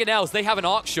 Because the Mangonels, they have an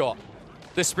arc shot.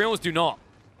 The Springals do not.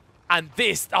 And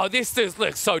this just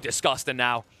looks so disgusting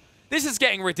now. This is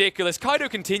getting ridiculous. Kaido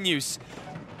continues.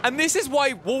 And this is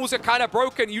why walls are kind of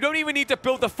broken. You don't even need to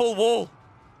build the full wall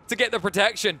to get the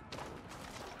protection.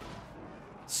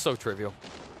 So trivial.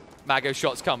 Mago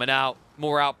shots coming out.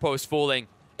 More outposts falling.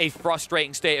 A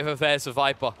frustrating state of affairs for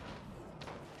Viper.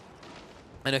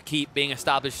 And a keep being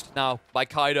established now by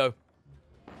Kaido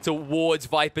towards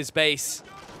Viper's base.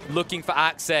 Looking for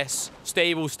access.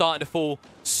 Stable starting to fall.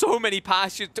 So many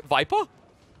passes. Viper?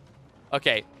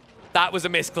 Okay. That was a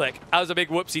misclick. That was a big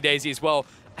whoopsie daisy as well.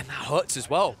 And that hurts as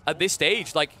well. At this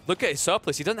stage, like, look at his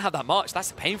surplus. He doesn't have that much.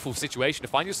 That's a painful situation to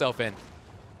find yourself in.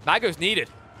 Mago's needed.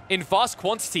 In vast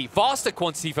quantity. Vaster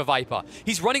quantity for Viper.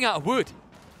 He's running out of wood.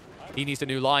 He needs a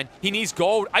new line. He needs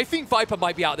gold. I think Viper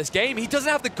might be out of this game. He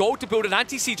doesn't have the gold to build an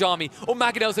anti-siege army or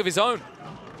Mangonels of his own.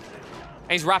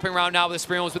 And he's wrapping around now with the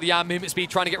Springals with the Yam movement speed,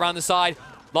 trying to get around the side.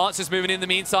 Lancers moving in the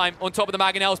meantime on top of the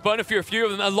Mangonels. Burn a few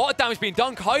of them. A lot of damage being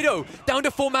done. Kaido down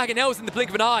to 4 Mangonels in the blink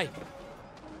of an eye.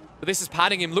 But this is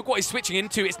padding him. Look what he's switching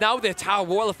into. It's now their Tower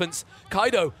War Elephants.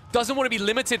 Kaido doesn't want to be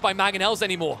limited by Mangonels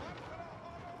anymore.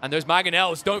 And those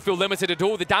Mangonels don't feel limited at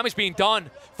all. The damage being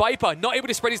done. Viper not able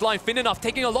to spread his line thin enough,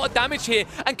 taking a lot of damage here.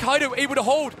 And Kaido able to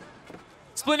hold.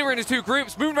 Splinter into 2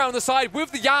 groups, moving around the side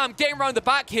with the Yam, getting around the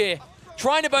back here.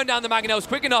 Trying to burn down the Mangonels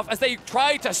quick enough as they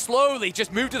try to slowly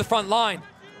just move to the front line.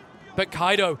 But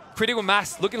Kaido, critical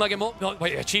mass, looking like it not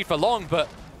achieved for long, but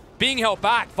being held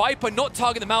back. Viper not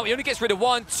targeting them out. He only gets rid of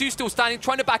 1. 2 still standing,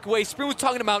 trying to back away. Springald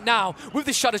targeting them out now with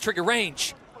the shutter trigger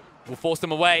range. Will force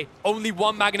them away. Only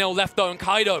 1 Mangonel left though, and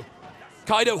Kaido.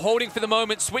 Kaido holding for the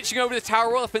moment, switching over to the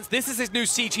Tower Elephants. This is his new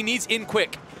siege. He needs in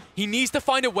quick. He needs to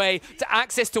find a way to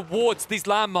access towards these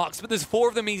landmarks, but there's 4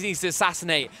 of them he needs to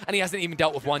assassinate, and he hasn't even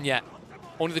dealt with 1 yet.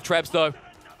 Onto the Trebs though.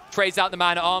 Trades out the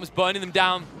man-at-arms, burning them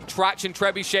down. Traction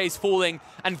Trebuchets falling.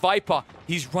 And Viper,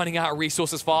 he's running out of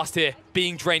resources fast here.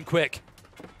 Being drained quick.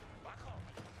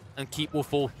 And Keep will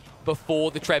fall before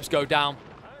the Trebs go down.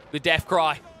 The death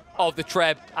cry of the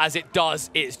Treb, as it does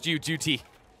its due duty.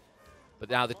 But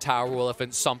now the Tower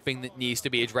Elephant, something that needs to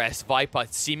be addressed. Viper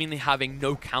seemingly having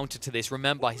no counter to this.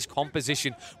 Remember, his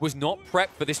composition was not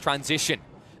prepped for this transition.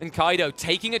 And Kaido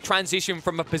taking a transition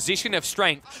from a position of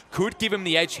strength could give him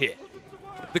the edge here.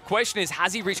 The question is,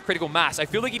 has he reached critical mass? I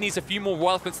feel like he needs a few more Royal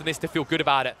Elephants than this to feel good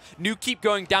about it. New Keep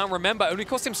going down, remember, only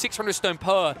cost him 600 stone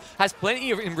per. Has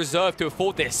plenty in reserve to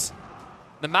afford this.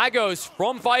 The Magos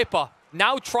from Viper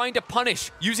now trying to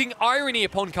punish, using irony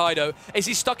upon Kaido as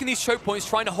he's stuck in these choke points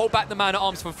trying to hold back the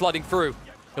man-at-arms from flooding through.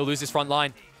 He'll lose his front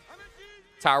line.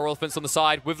 Tower Elephants on the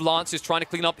side with Lancers trying to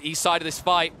clean up the east side of this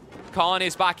fight. Khan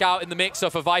is back out in the mixer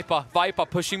for Viper. Viper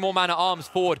pushing more man-at-arms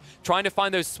forward, trying to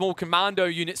find those small commando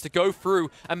units to go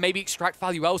through and maybe extract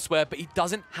value elsewhere, but he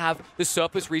doesn't have the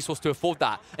surplus resource to afford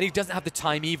that. And he doesn't have the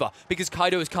time either, because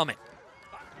Kaido is coming.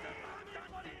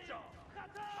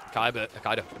 Kaido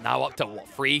now up to, what,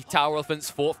 3 Tower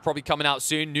Elephants, 4th probably coming out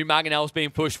soon. New Mangonels being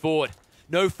pushed forward.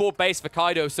 No 4 base for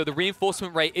Kaido, so the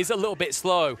reinforcement rate is a little bit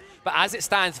slow. But as it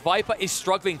stands, Viper is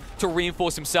struggling to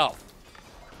reinforce himself.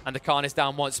 And the Khan is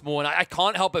down once more, and I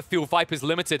can't help but feel Viper's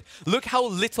limited. Look how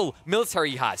little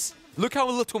military he has. Look how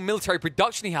little military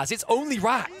production he has. It's only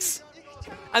racks.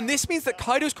 And this means that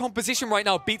Kaido's composition right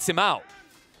now beats him out.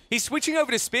 He's switching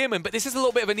over to Spearman, but this is a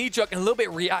little bit of a knee-jerk and a little bit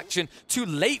of reaction too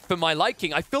late for my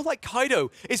liking. I feel like Kaido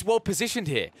is well positioned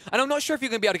here. And I'm not sure if you're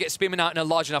going to be able to get Spearman out in a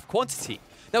large enough quantity.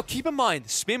 Now, keep in mind,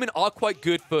 Spearmen are quite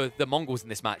good for the Mongols in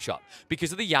this matchup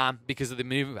because of the Yam, because of the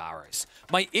move arrows.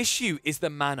 My issue is the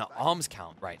man-at-arms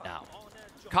count right now.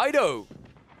 Kaido,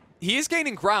 he is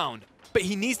gaining ground, but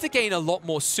he needs to gain a lot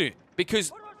more soon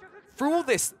because through all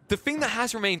this, the thing that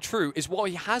has remained true is while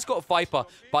he has got Viper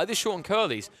by the short and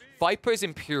curlies, Viper is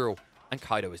Imperial and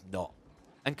Kaido is not.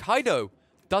 And Kaido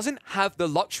doesn't have the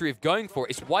luxury of going for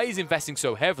it. It's why he's investing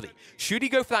so heavily. Should he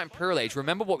go for that Imperial Age,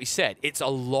 remember what we said. It's a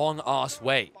long-ass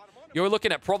wait. You're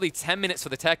looking at probably 10 minutes for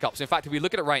the tech ups. In fact, if we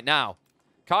look at it right now,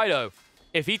 Kaido,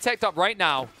 if he teched up right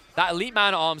now, that Elite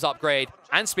Man-at-Arms upgrade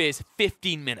and Spears,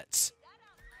 15 minutes.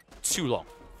 Too long.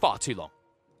 Far too long.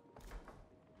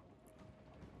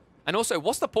 And also,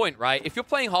 what's the point, right? If you're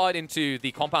playing hard into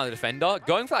the Compound Defender,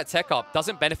 going for that tech up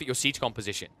doesn't benefit your siege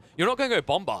composition. You're not going to go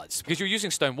bombards because you're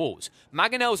using stone walls.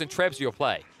 Mangonels and Trebs are your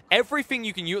play. Everything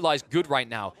you can utilize good right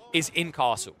now is in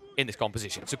castle in this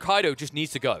composition. So Kaido just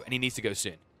needs to go, and he needs to go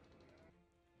soon.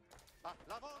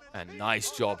 And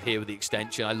nice job here with the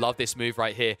extension. I love this move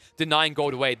right here. Denying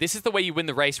gold away. This is the way you win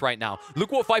the race right now.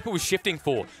 Look what Viper was shifting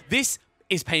for. This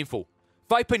is painful.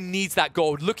 Viper needs that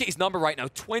gold. Look at his number right now,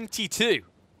 22.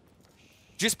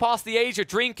 Just past the age of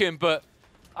drinking, but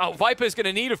Viper's going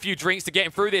to need a few drinks to get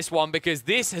him through this one because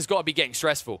this has got to be getting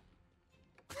stressful.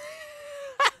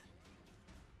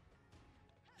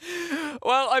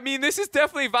 Well, I mean, this is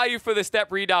definitely value for the step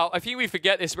readout. I think we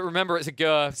forget this, but remember, it's a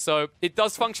Gur, so it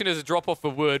does function as a drop-off for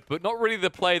wood, but not really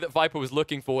the play that Viper was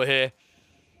looking for here.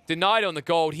 Denied on the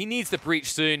gold. He needs the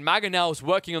breach soon. Maganel's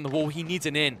working on the wall. He needs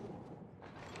an in.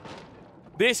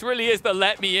 This really is the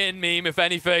let me in meme, if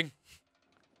anything.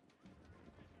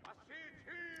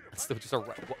 Still just a...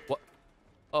 What?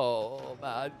 Oh,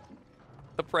 man.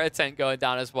 The prayer tent going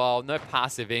down as well. No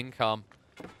passive income.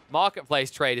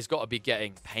 Marketplace trade has got to be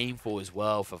getting painful as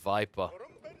well for Viper.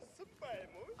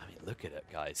 I mean, look at it,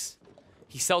 guys.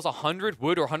 He sells 100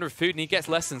 wood or 100 food, and he gets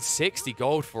less than 60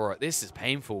 gold for it. This is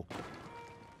painful.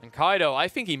 And Kaido, I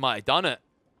think he might have done it.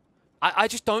 I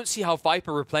just don't see how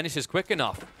Viper replenishes quick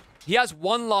enough. He has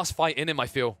one last fight in him, I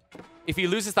feel. If he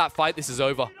loses that fight, this is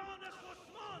over.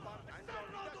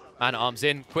 Man-at-Arms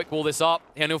in. Quick wall this up.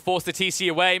 And he'll force the TC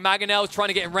away. Mangonel's trying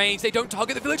to get in range. They don't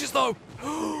target the villagers, though.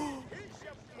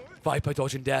 Viper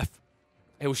dodging death.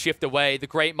 He'll shift away. The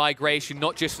Great Migration,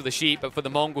 not just for the sheep, but for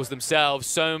the Mongols themselves.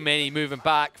 So many moving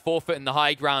back. Forfeit in the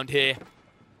high ground here.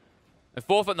 And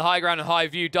forfeit in the high ground and high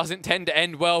view doesn't tend to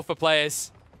end well for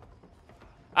players.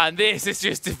 And this is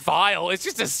just vile. It's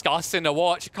just disgusting to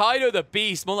watch. Kaido the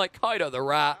Beast, more like Kaido the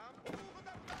Rat.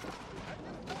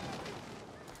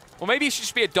 Or maybe it should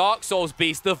just be a Dark Souls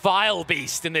Beast, the Vile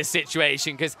Beast in this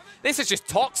situation, because this is just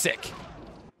toxic.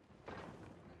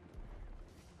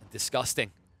 Disgusting.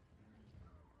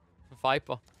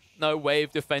 Viper, no way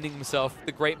of defending himself.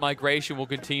 The Great Migration will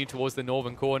continue towards the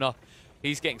northern corner.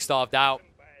 He's getting starved out.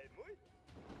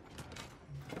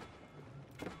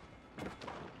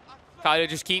 Kaido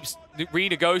just keeps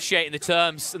renegotiating the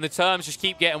terms, and the terms just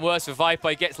keep getting worse for Viper.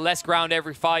 He gets less ground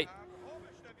every fight.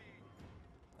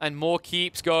 And more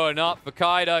keeps going up for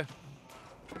Kaido.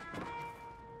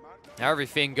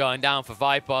 Everything going down for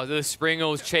Viper. The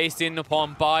Springalds chased in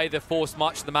upon by the Force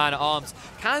March of the Man-at-Arms.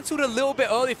 Cancelled a little bit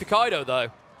early for Kaido, though.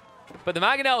 But the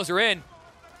Mangonels are in.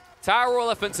 Tower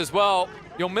Elephants as well.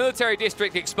 Your military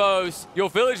district exposed. Your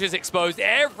villages exposed.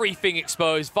 Everything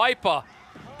exposed. Viper.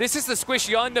 This is the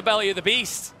squishy underbelly of the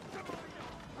Beast.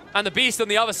 And the Beast on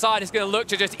the other side is going to look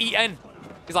to just eat in.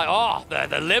 He's like, oh,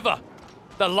 the liver.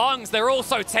 The lungs, they're all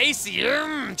so tasty.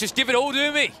 Just give it all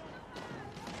to me.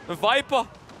 And Viper,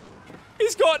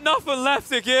 he's got nothing left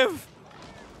to give.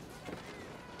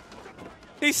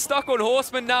 He's stuck on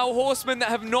horsemen now. Horsemen that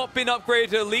have not been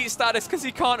upgraded to elite status because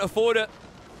he can't afford it.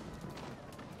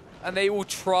 And they will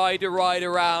try to ride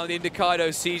around into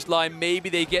Kaido's siege line. Maybe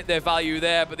they get their value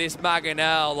there, but this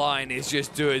Mangonel line is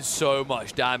just doing so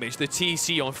much damage. The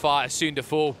TC on fire, soon to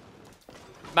fall.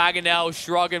 Mangonel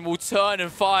shrugging will turn and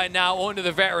fire now onto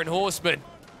the veteran horsemen.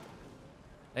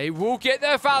 They will get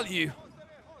their value.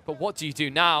 But what do you do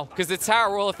now? Because the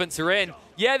Tower Elephants are in.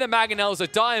 Yeah, the Mangonels are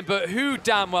dying, but who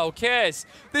damn well cares?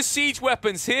 The siege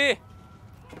weapons here.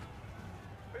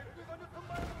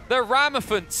 The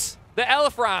Ramaphants. The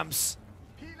Elf-Rams.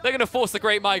 They're going to force the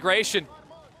Great Migration.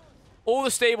 All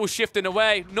the stables shifting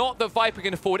away. Not that Viper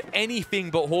can afford anything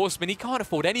but horsemen. He can't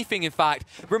afford anything, in fact.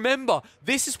 Remember,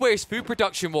 this is where his food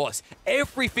production was.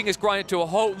 Everything is grinded to a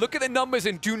halt. Look at the numbers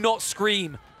and do not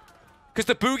scream. Because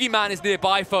the boogeyman is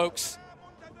nearby, folks.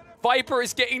 Viper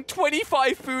is getting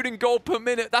 25 food and gold per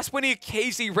minute. That's when he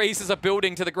occasionally raises a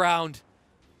building to the ground.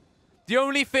 The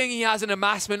only thing he has an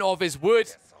amassment of is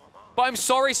wood. But I'm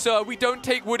sorry, sir. We don't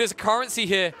take wood as a currency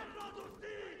here.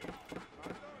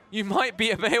 You might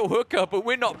be a male hooker, but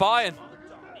we're not buying.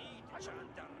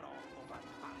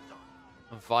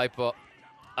 And Viper.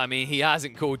 I mean, he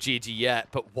hasn't called GG yet,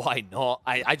 but why not?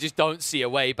 I just don't see a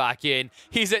way back in.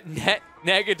 He's at net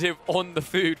negative on the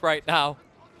food right now.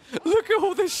 Look at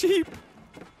all the sheep.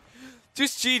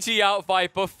 Just GG out,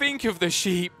 Viper. Think of the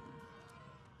sheep.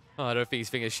 Oh, I don't think he's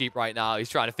thinking of sheep right now. He's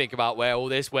trying to think about where all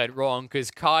this went wrong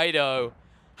because Kaido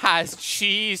has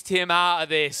cheesed him out of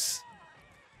this.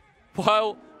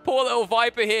 Well, poor little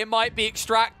Viper here might be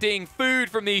extracting food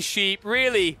from these sheep.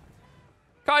 Really,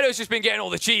 Kaido's just been getting all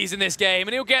the cheese in this game,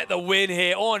 and he'll get the win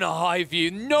here on a high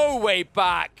view. No way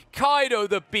back. Kaido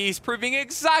the Beast proving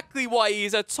exactly why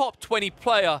he's a top 20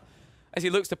 player as he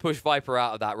looks to push Viper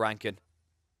out of that ranking.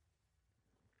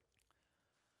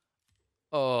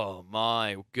 Oh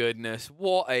my goodness,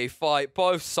 what a fight.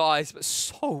 Both sides, but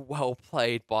so well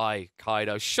played by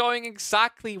Kaido, showing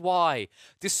exactly why,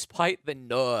 despite the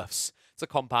nerfs to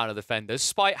compounder defenders,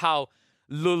 despite how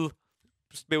Lul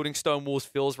building stone walls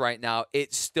feels right now,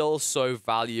 it's still so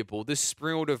valuable. The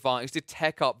Springald advantage, the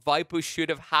tech up, Viper should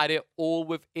have had it all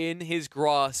within his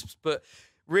grasp, but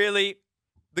really,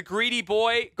 the greedy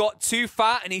boy got too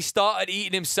fat and he started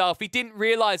eating himself. He didn't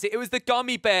realize it. It was the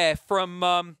gummy bear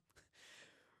from,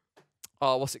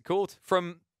 what's it called?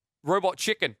 From Robot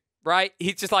Chicken, right?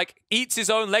 He just like eats his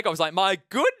own leg. I was like, my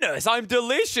goodness, I'm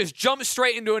delicious. Jump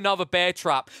straight into another bear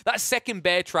trap. That second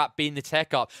bear trap being the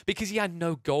tech up because he had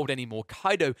no gold anymore.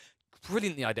 Kaido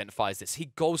brilliantly identifies this. He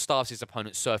gold staffs his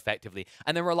opponent so effectively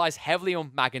and then relies heavily on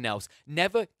Mangonels,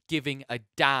 never giving a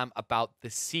damn about the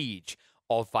siege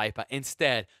of Viper,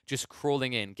 instead just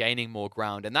crawling in, gaining more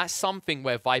ground. And that's something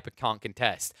where Viper can't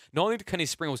contest. Not only can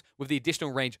his Springals, with the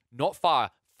additional range, not fire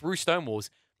through stone walls,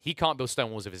 he can't build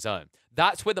stone walls of his own.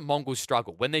 That's where the Mongols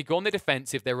struggle. When they go on the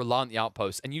defensive, they rely on the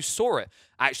outposts. And you saw it.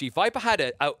 Actually, Viper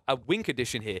had a win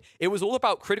condition here. It was all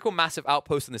about critical massive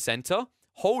outposts in the center,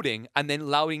 holding, and then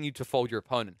allowing you to fold your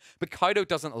opponent. But Kaido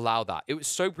doesn't allow that. It was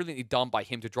so brilliantly done by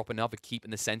him to drop another keep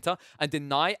in the center and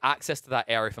deny access to that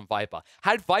area from Viper.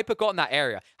 Had Viper gotten that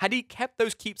area, had he kept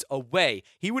those keeps away,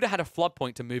 he would have had a flood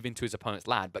point to move into his opponent's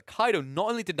land. But Kaido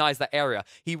not only denies that area,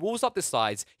 he walls up the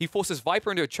sides, he forces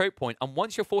Viper into a choke point, and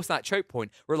once you're forcing that choke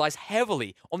point, relies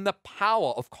heavily on the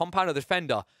power of Compounder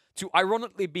Defender to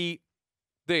ironically be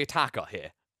the attacker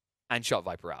here and shut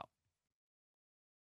Viper out.